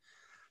infusion.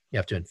 You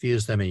have to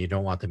infuse them and you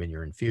don't want them in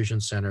your infusion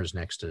centers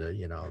next to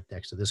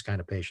this kind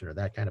of patient or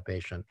that kind of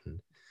patient. And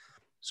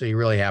so you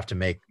really have to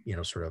make,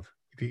 sort of,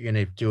 if you're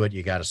going to do it,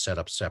 you got to set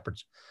up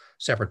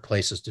separate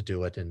places to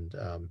do it and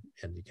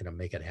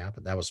make it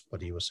happen. That was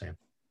what he was saying.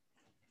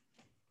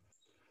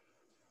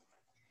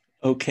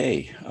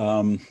 Okay.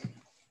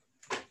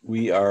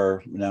 We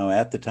are now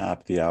at the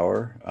top of the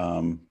hour.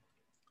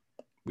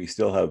 We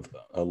still have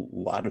a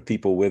lot of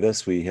people with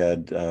us. We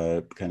had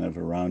kind of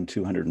around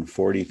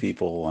 240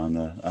 people on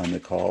the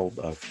call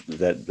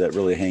that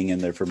really hang in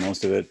there for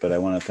most of it. But I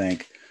want to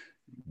thank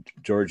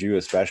George, you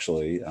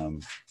especially.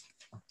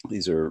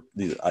 These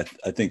I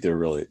think they're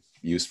really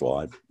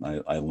useful.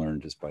 I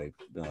learned just by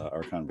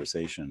our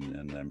conversation,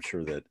 and I'm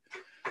sure that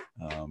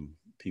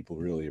people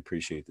really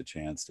appreciate the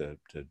chance to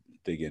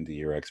dig into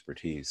your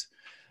expertise.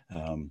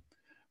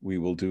 We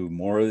will do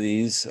more of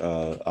these.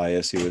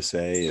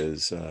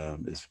 iasusa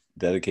is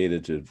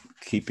dedicated to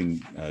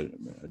keeping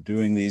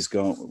doing these.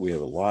 We have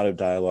a lot of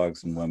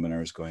dialogues and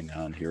webinars going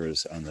on. Here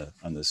is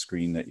on the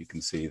screen that you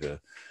can see the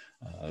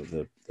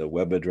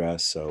web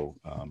address. So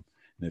and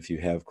if you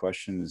have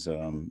questions,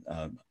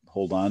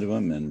 hold on to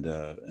them,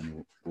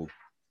 and we'll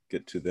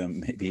get to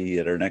them maybe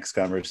at our next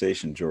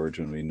conversation, George,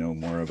 when we know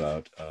more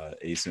about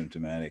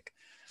asymptomatic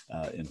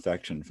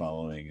infection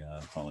following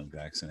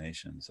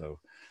vaccination. So.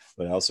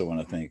 But I also want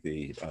to thank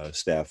the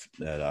staff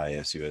at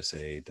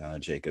iasusa, Donna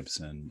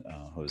Jacobson,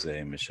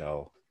 Jose,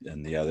 Michelle,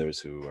 and the others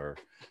who are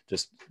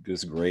just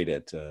great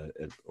at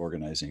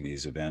organizing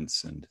these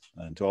events, and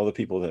to all the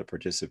people that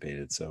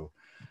participated. So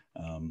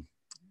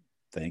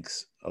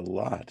thanks a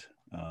lot.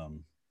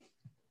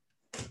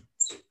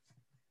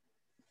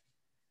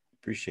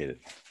 Appreciate it.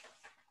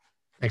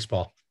 Thanks,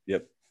 Paul.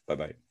 Yep.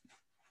 Bye-bye.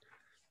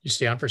 You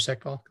stay on for a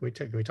sec, Paul?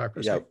 Can we talk for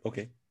a sec? Yeah,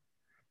 okay.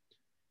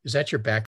 Is that your back?